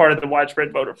he was part of the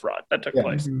widespread voter fraud that took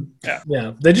place. Mm-hmm.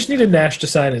 Yeah. They just needed Nash to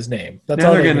sign his name. That's now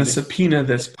all they're they going to needed. subpoena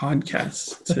this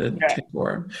podcast to take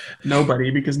for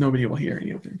nobody because nobody will hear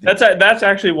any of it. That's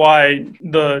actually why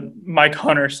the Mike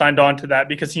Hunter signed on to that,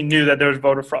 because he knew that there was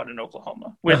voter fraud in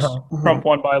Oklahoma, which Trump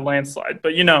won by a landslide.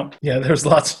 But yeah, there's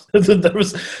lots. There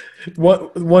was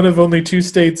one of only 2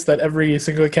 states that every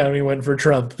single county went for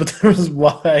Trump, but there was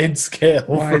wide scale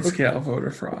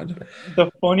voter fraud. The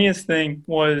funniest thing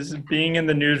was being in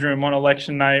the newsroom on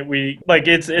election night.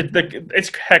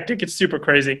 It's hectic. It's super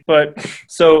crazy. But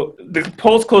so the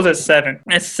polls close at 7.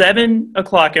 At 7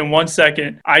 o'clock in 1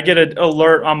 second, I get an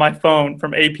alert on my phone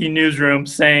from AP Newsroom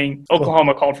saying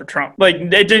Oklahoma called for Trump. Like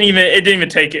it didn't even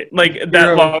take it like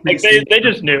that long. Like they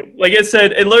just knew. Like it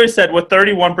literally said with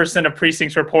 31% of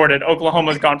precincts reported,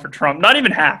 Oklahoma's gone for Trump. Not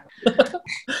even half.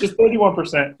 Just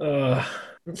 31%.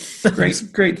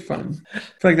 Great fun. I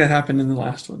feel like that happened in the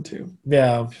last one too.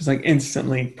 Yeah. Just like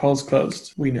instantly, polls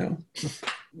closed. We know.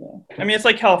 Yeah. I mean, it's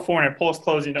like California. Polls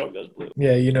closed, it goes blue.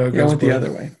 Yeah, it goes went blue. the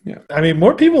other way. Yeah. I mean,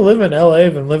 more people live in LA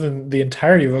than live in the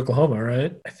entirety of Oklahoma,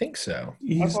 right? I think so.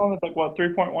 Oklahoma's like,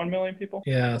 3.1 million people?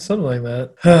 Yeah, something like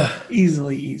that.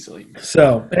 Easily.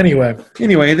 So,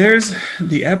 anyway, there's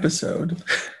the episode.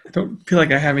 I don't feel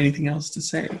like I have anything else to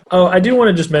say. Oh, I do want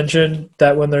to just mention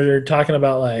that when they're talking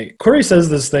about, like, Corey says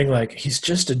this thing like, he's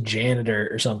just a janitor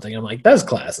or something. I'm like, that's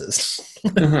classist.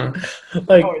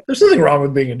 Like, there's nothing wrong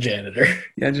with being a janitor.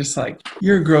 Yeah, just like,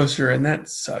 you're a grocer and that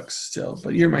sucks still,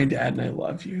 but you're my dad and I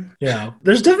love you. Yeah.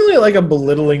 There's definitely like a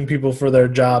belittling people for their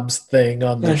jobs thing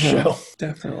on this show.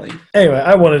 Definitely. Anyway,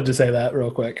 I wanted to say that real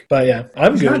quick. But yeah,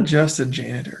 He's not just a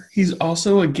janitor. He's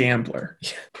also a gambler.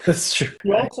 Yeah, that's true.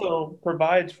 He also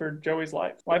provides for Joey's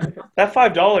life. That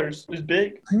 $5 is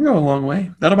big. I can go a long way.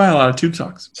 That'll buy a lot of tube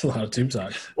socks. It's a lot of tube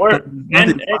socks.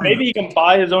 And maybe he can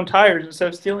buy his own tires instead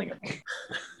of stealing them.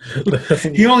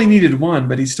 He only needed one,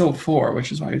 but he stole 4,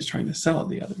 which is why he was trying to sell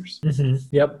the others.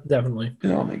 Yep, definitely.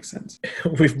 It all makes sense.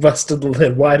 We've busted the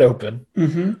lid wide open.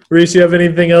 Mm-hmm. Reese, you have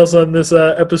anything else on this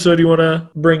episode you want to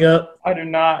bring up? I do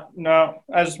not. No,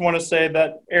 I just want to say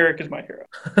that Eric is my hero.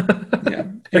 Yeah,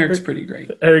 Eric's pretty great.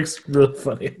 Eric's really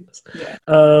funny in this. Yeah.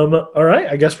 All right,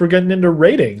 I guess we're getting into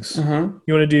ratings. Uh-huh.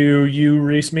 You want to do you,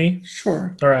 Reese, me?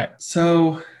 Sure. All right.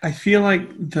 So I feel like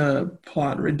the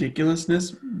plot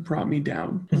ridiculousness brought me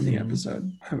down in the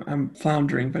episode. I'm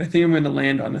floundering, but I think I'm going to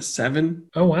land on a 7.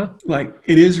 Oh, wow. Like,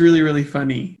 it is really, really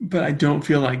funny, but I don't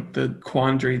feel like the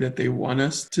quandary that they want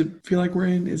us to feel like we're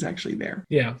in is actually there.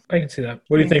 Yeah, I can see that.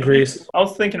 What do you think, Reese? I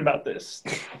was thinking about this.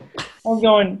 I was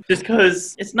going just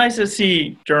because it's nice to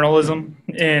see journalism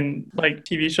in like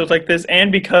TV shows like this,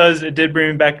 and because it did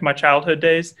bring me back to my childhood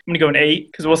days. I'm gonna go an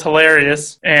 8 because it was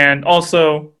hilarious, and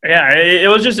also, yeah,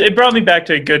 it brought me back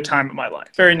to a good time in my life,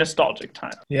 very nostalgic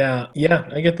time. Yeah,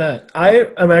 I get that. I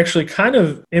am actually kind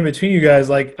of in between you guys.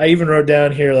 Like, I even wrote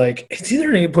down here, like, it's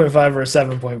either an 8.5 or a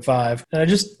 7.5, and I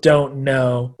just don't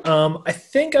know. I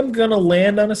think I'm gonna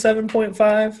land on a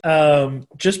 7.5,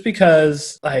 just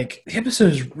because, like, the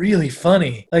episode is really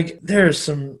funny. Like, there's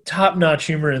some top-notch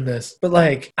humor in this, but,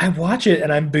 like, I watch it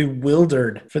and I'm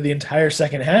bewildered for the entire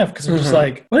second half because I'm just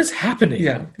like, what is happening?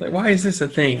 Yeah, like, why is this a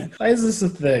thing? Why is this a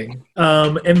thing?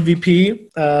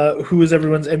 MVP, who is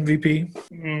everyone's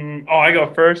MVP? I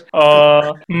go first.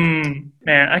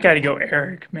 Man, I gotta go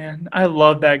Eric, man. I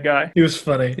love that guy. He was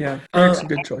funny. Yeah, Eric's a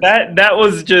good choice. That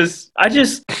was just,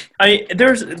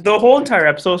 there's the whole entire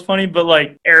episode is funny, but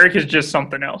like Eric is just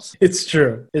something else. It's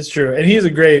true. And he's a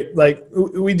great, like,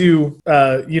 we do,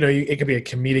 it could be a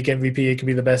comedic MVP. It could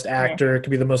be the best actor. It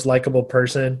could be the most likable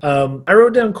person. I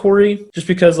wrote down Corey just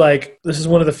because, like, this is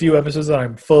one of the few episodes that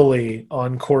I'm fully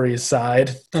on Corey's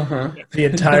side the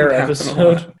entire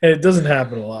episode. And it doesn't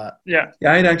happen a lot. Yeah.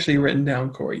 Yeah, I'd actually written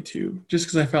down Corey too, just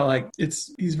because I felt like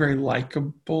he's very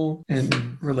likable and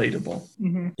relatable.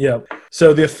 Mm-hmm. Yep.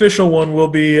 So the official one will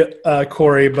be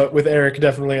Corey, but with Eric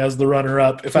definitely as the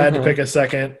runner-up. If I had to pick a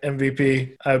second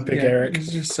MVP, I would pick Eric.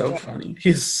 He's just so funny.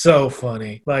 He's so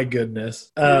funny. My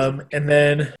goodness. And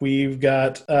then we've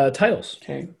got titles.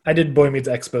 Okay, I did Boy Meets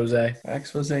Expose.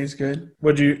 expose is good.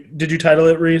 Did you title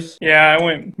it, Reese? Yeah, I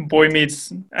went Boy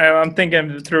Meets. I'm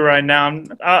thinking through right now.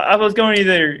 I was going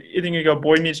either gonna go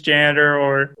Boy Meets Janitor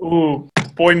or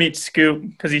Boy Meets Scoop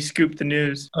because he scooped the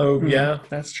news. Oh, yeah.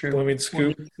 That's true. Boy Meets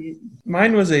Scoop.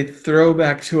 Mine was a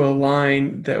throwback to a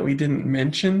line that we didn't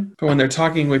mention, but when they're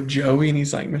talking with Joey and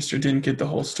he's like, Mr. didn't get the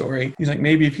whole story. He's like,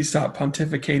 maybe if you stop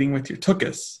pontificating with your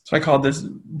tookus. So I called this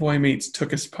Boy Meets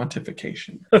Tookus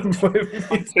Pontification.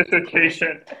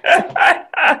 Pontification.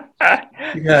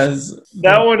 Because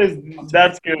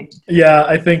that's good. Yeah,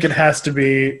 I think it has to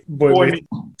be Boy Meets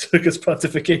Tookus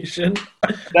Pontification.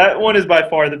 That one is by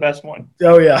far the best one.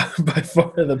 Oh, yeah, by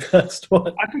far the best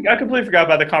one. I completely forgot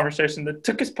about the conversation. The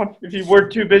tookus, if you were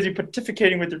too busy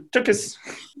pontificating with your tookus.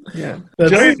 yeah, I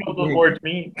That's, don't even know what those words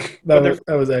mean. that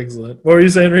was excellent. What were you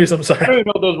saying, Reese? I'm I sorry. don't even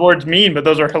know what those words mean, but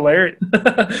those are hilarious.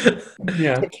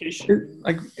 yeah. Pontification.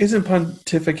 Like, isn't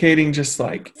pontificating just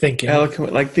like Thinking.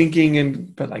 eloquent, like thinking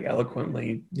but like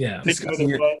eloquently Yeah. discussing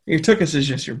your tookus is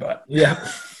just your butt. Yeah.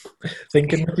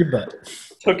 Thinking with your butt.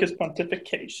 Tookus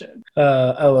pontification.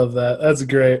 I love that. That's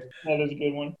great. That is a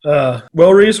good one.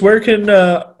 Well, Reese, where can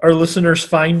our listeners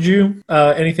find you?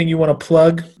 Anything you want to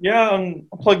plug? Yeah, I'll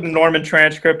plug the Norman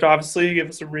transcript, obviously. Give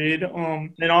us a read.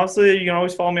 And honestly, you can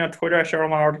always follow me on Twitter. I share all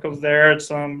my articles there. It's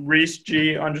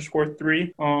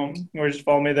ReeseG_3. Or just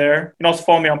follow me there. You can also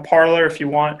follow me on Parler if you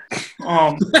want.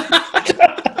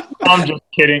 I'm just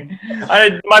kidding.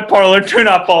 My Parler, do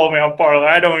not follow me on Parler.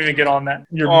 I don't even get on that.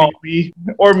 Your MeWe.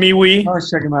 Or MeWe. I was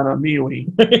checking him out on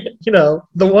MeWe.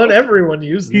 The one everyone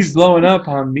uses. He's blowing up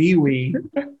on MeWe.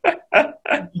 I'm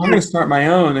going to start my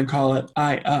own and call it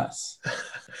Us.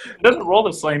 It doesn't roll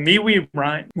the same. MeWe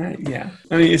rhyme. Yeah.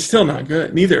 I mean, it's still not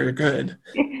good. Neither are good.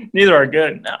 Neither are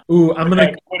good. No. Ooh, I'm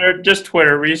going to...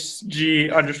 Twitter,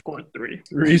 ReeseG_3.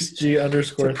 ReeseG_3.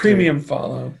 It's a premium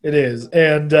follow. It is.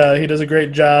 And he does a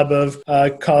great job of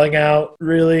calling out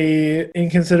really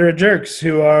inconsiderate jerks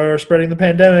who are spreading the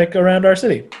pandemic around our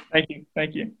city. Thank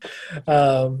you.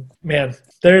 Man,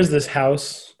 there's this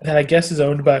house that I guess is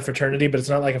owned by a fraternity, but it's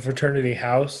not like a fraternity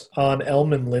house on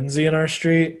Elm and Lindsay in our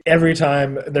street. Every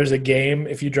time there's a game,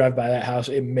 if you drive by that house,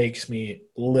 it makes me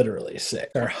literally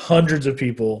sick. There are hundreds of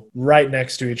people right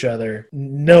next to each other.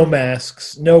 No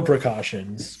masks, no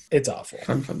precautions. It's awful.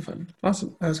 Fun.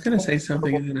 Awesome. I was going to say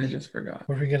something and then I just forgot.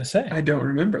 What were we going to say? I don't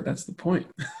remember. That's the point.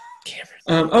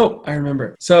 I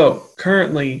remember. So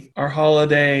currently our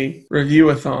holiday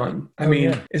review-a-thon.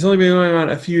 It's only been going on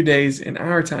a few days in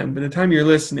our time. By the time you're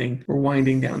listening, we're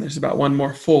winding down. There's about one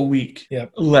more full week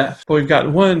left. But we've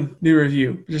got one new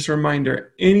review. Just a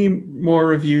reminder, any more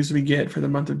reviews we get for the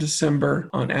month of December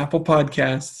on Apple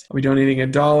Podcasts, I'll be donating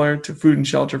 $1 to Food and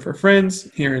Shelter for Friends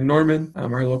here in Norman.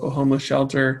 Our local homeless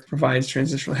shelter provides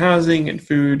transitional housing and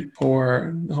food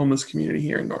for the homeless community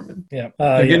here in Norman. We're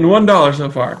getting $1 so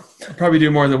far. I'll probably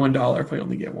do more than $1 if we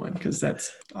only get one, because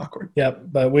that's awkward.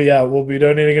 But we'll be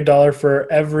donating $1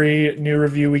 for every new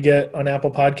review we get on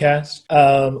Apple Podcasts.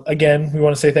 Again, we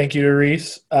want to say thank you to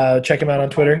Reese. Check him out on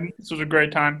Twitter. This was a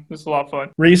great time. This was a lot of fun.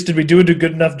 Reese, did we do a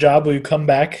good enough job? Will you come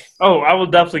back? Oh, I will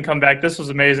definitely come back. This was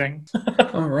amazing.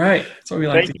 All right. That's what we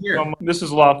like to hear. So much. This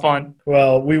was a lot of fun.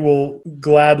 Well, we will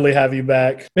gladly have you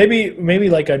back. Maybe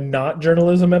like a not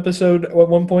journalism episode at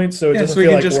one point, so it doesn't we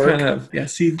feel can like just work. kind of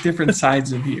see different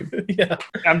sides of you.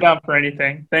 I'm down for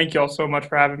anything. Thank you all so much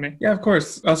for having me. Yeah, of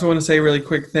course. I also want to say really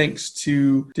quick thanks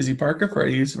to Dizzy Parker for our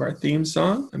use of our theme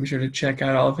song. Be sure to check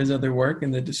out all of his other work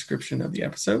in the description of the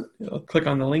episode. I'll click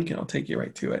on the link and I'll take you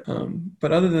right to it.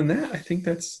 But other than that, I think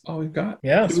that's all we've got.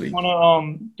 Yeah. Do we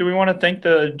want to thank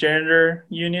the Janitor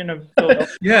Union of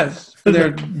Philadelphia? Yes, for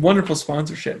their wonderful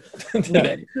sponsorship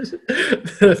today.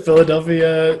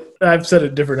 Philadelphia, I've said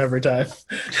it different every time.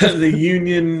 The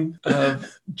Union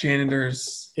of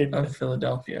Janitors of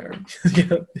Philadelphia.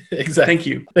 Yeah, exactly. Thank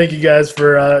you. Thank you guys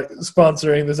for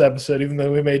sponsoring this episode, even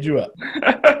though we made you up.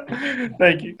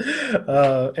 Thank you.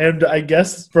 And I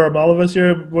guess from all of us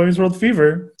here at Women's World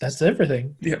Fever, that's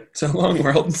everything. Yep. So long,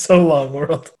 world. So long,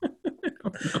 world.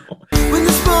 When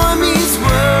the storm meets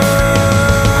world.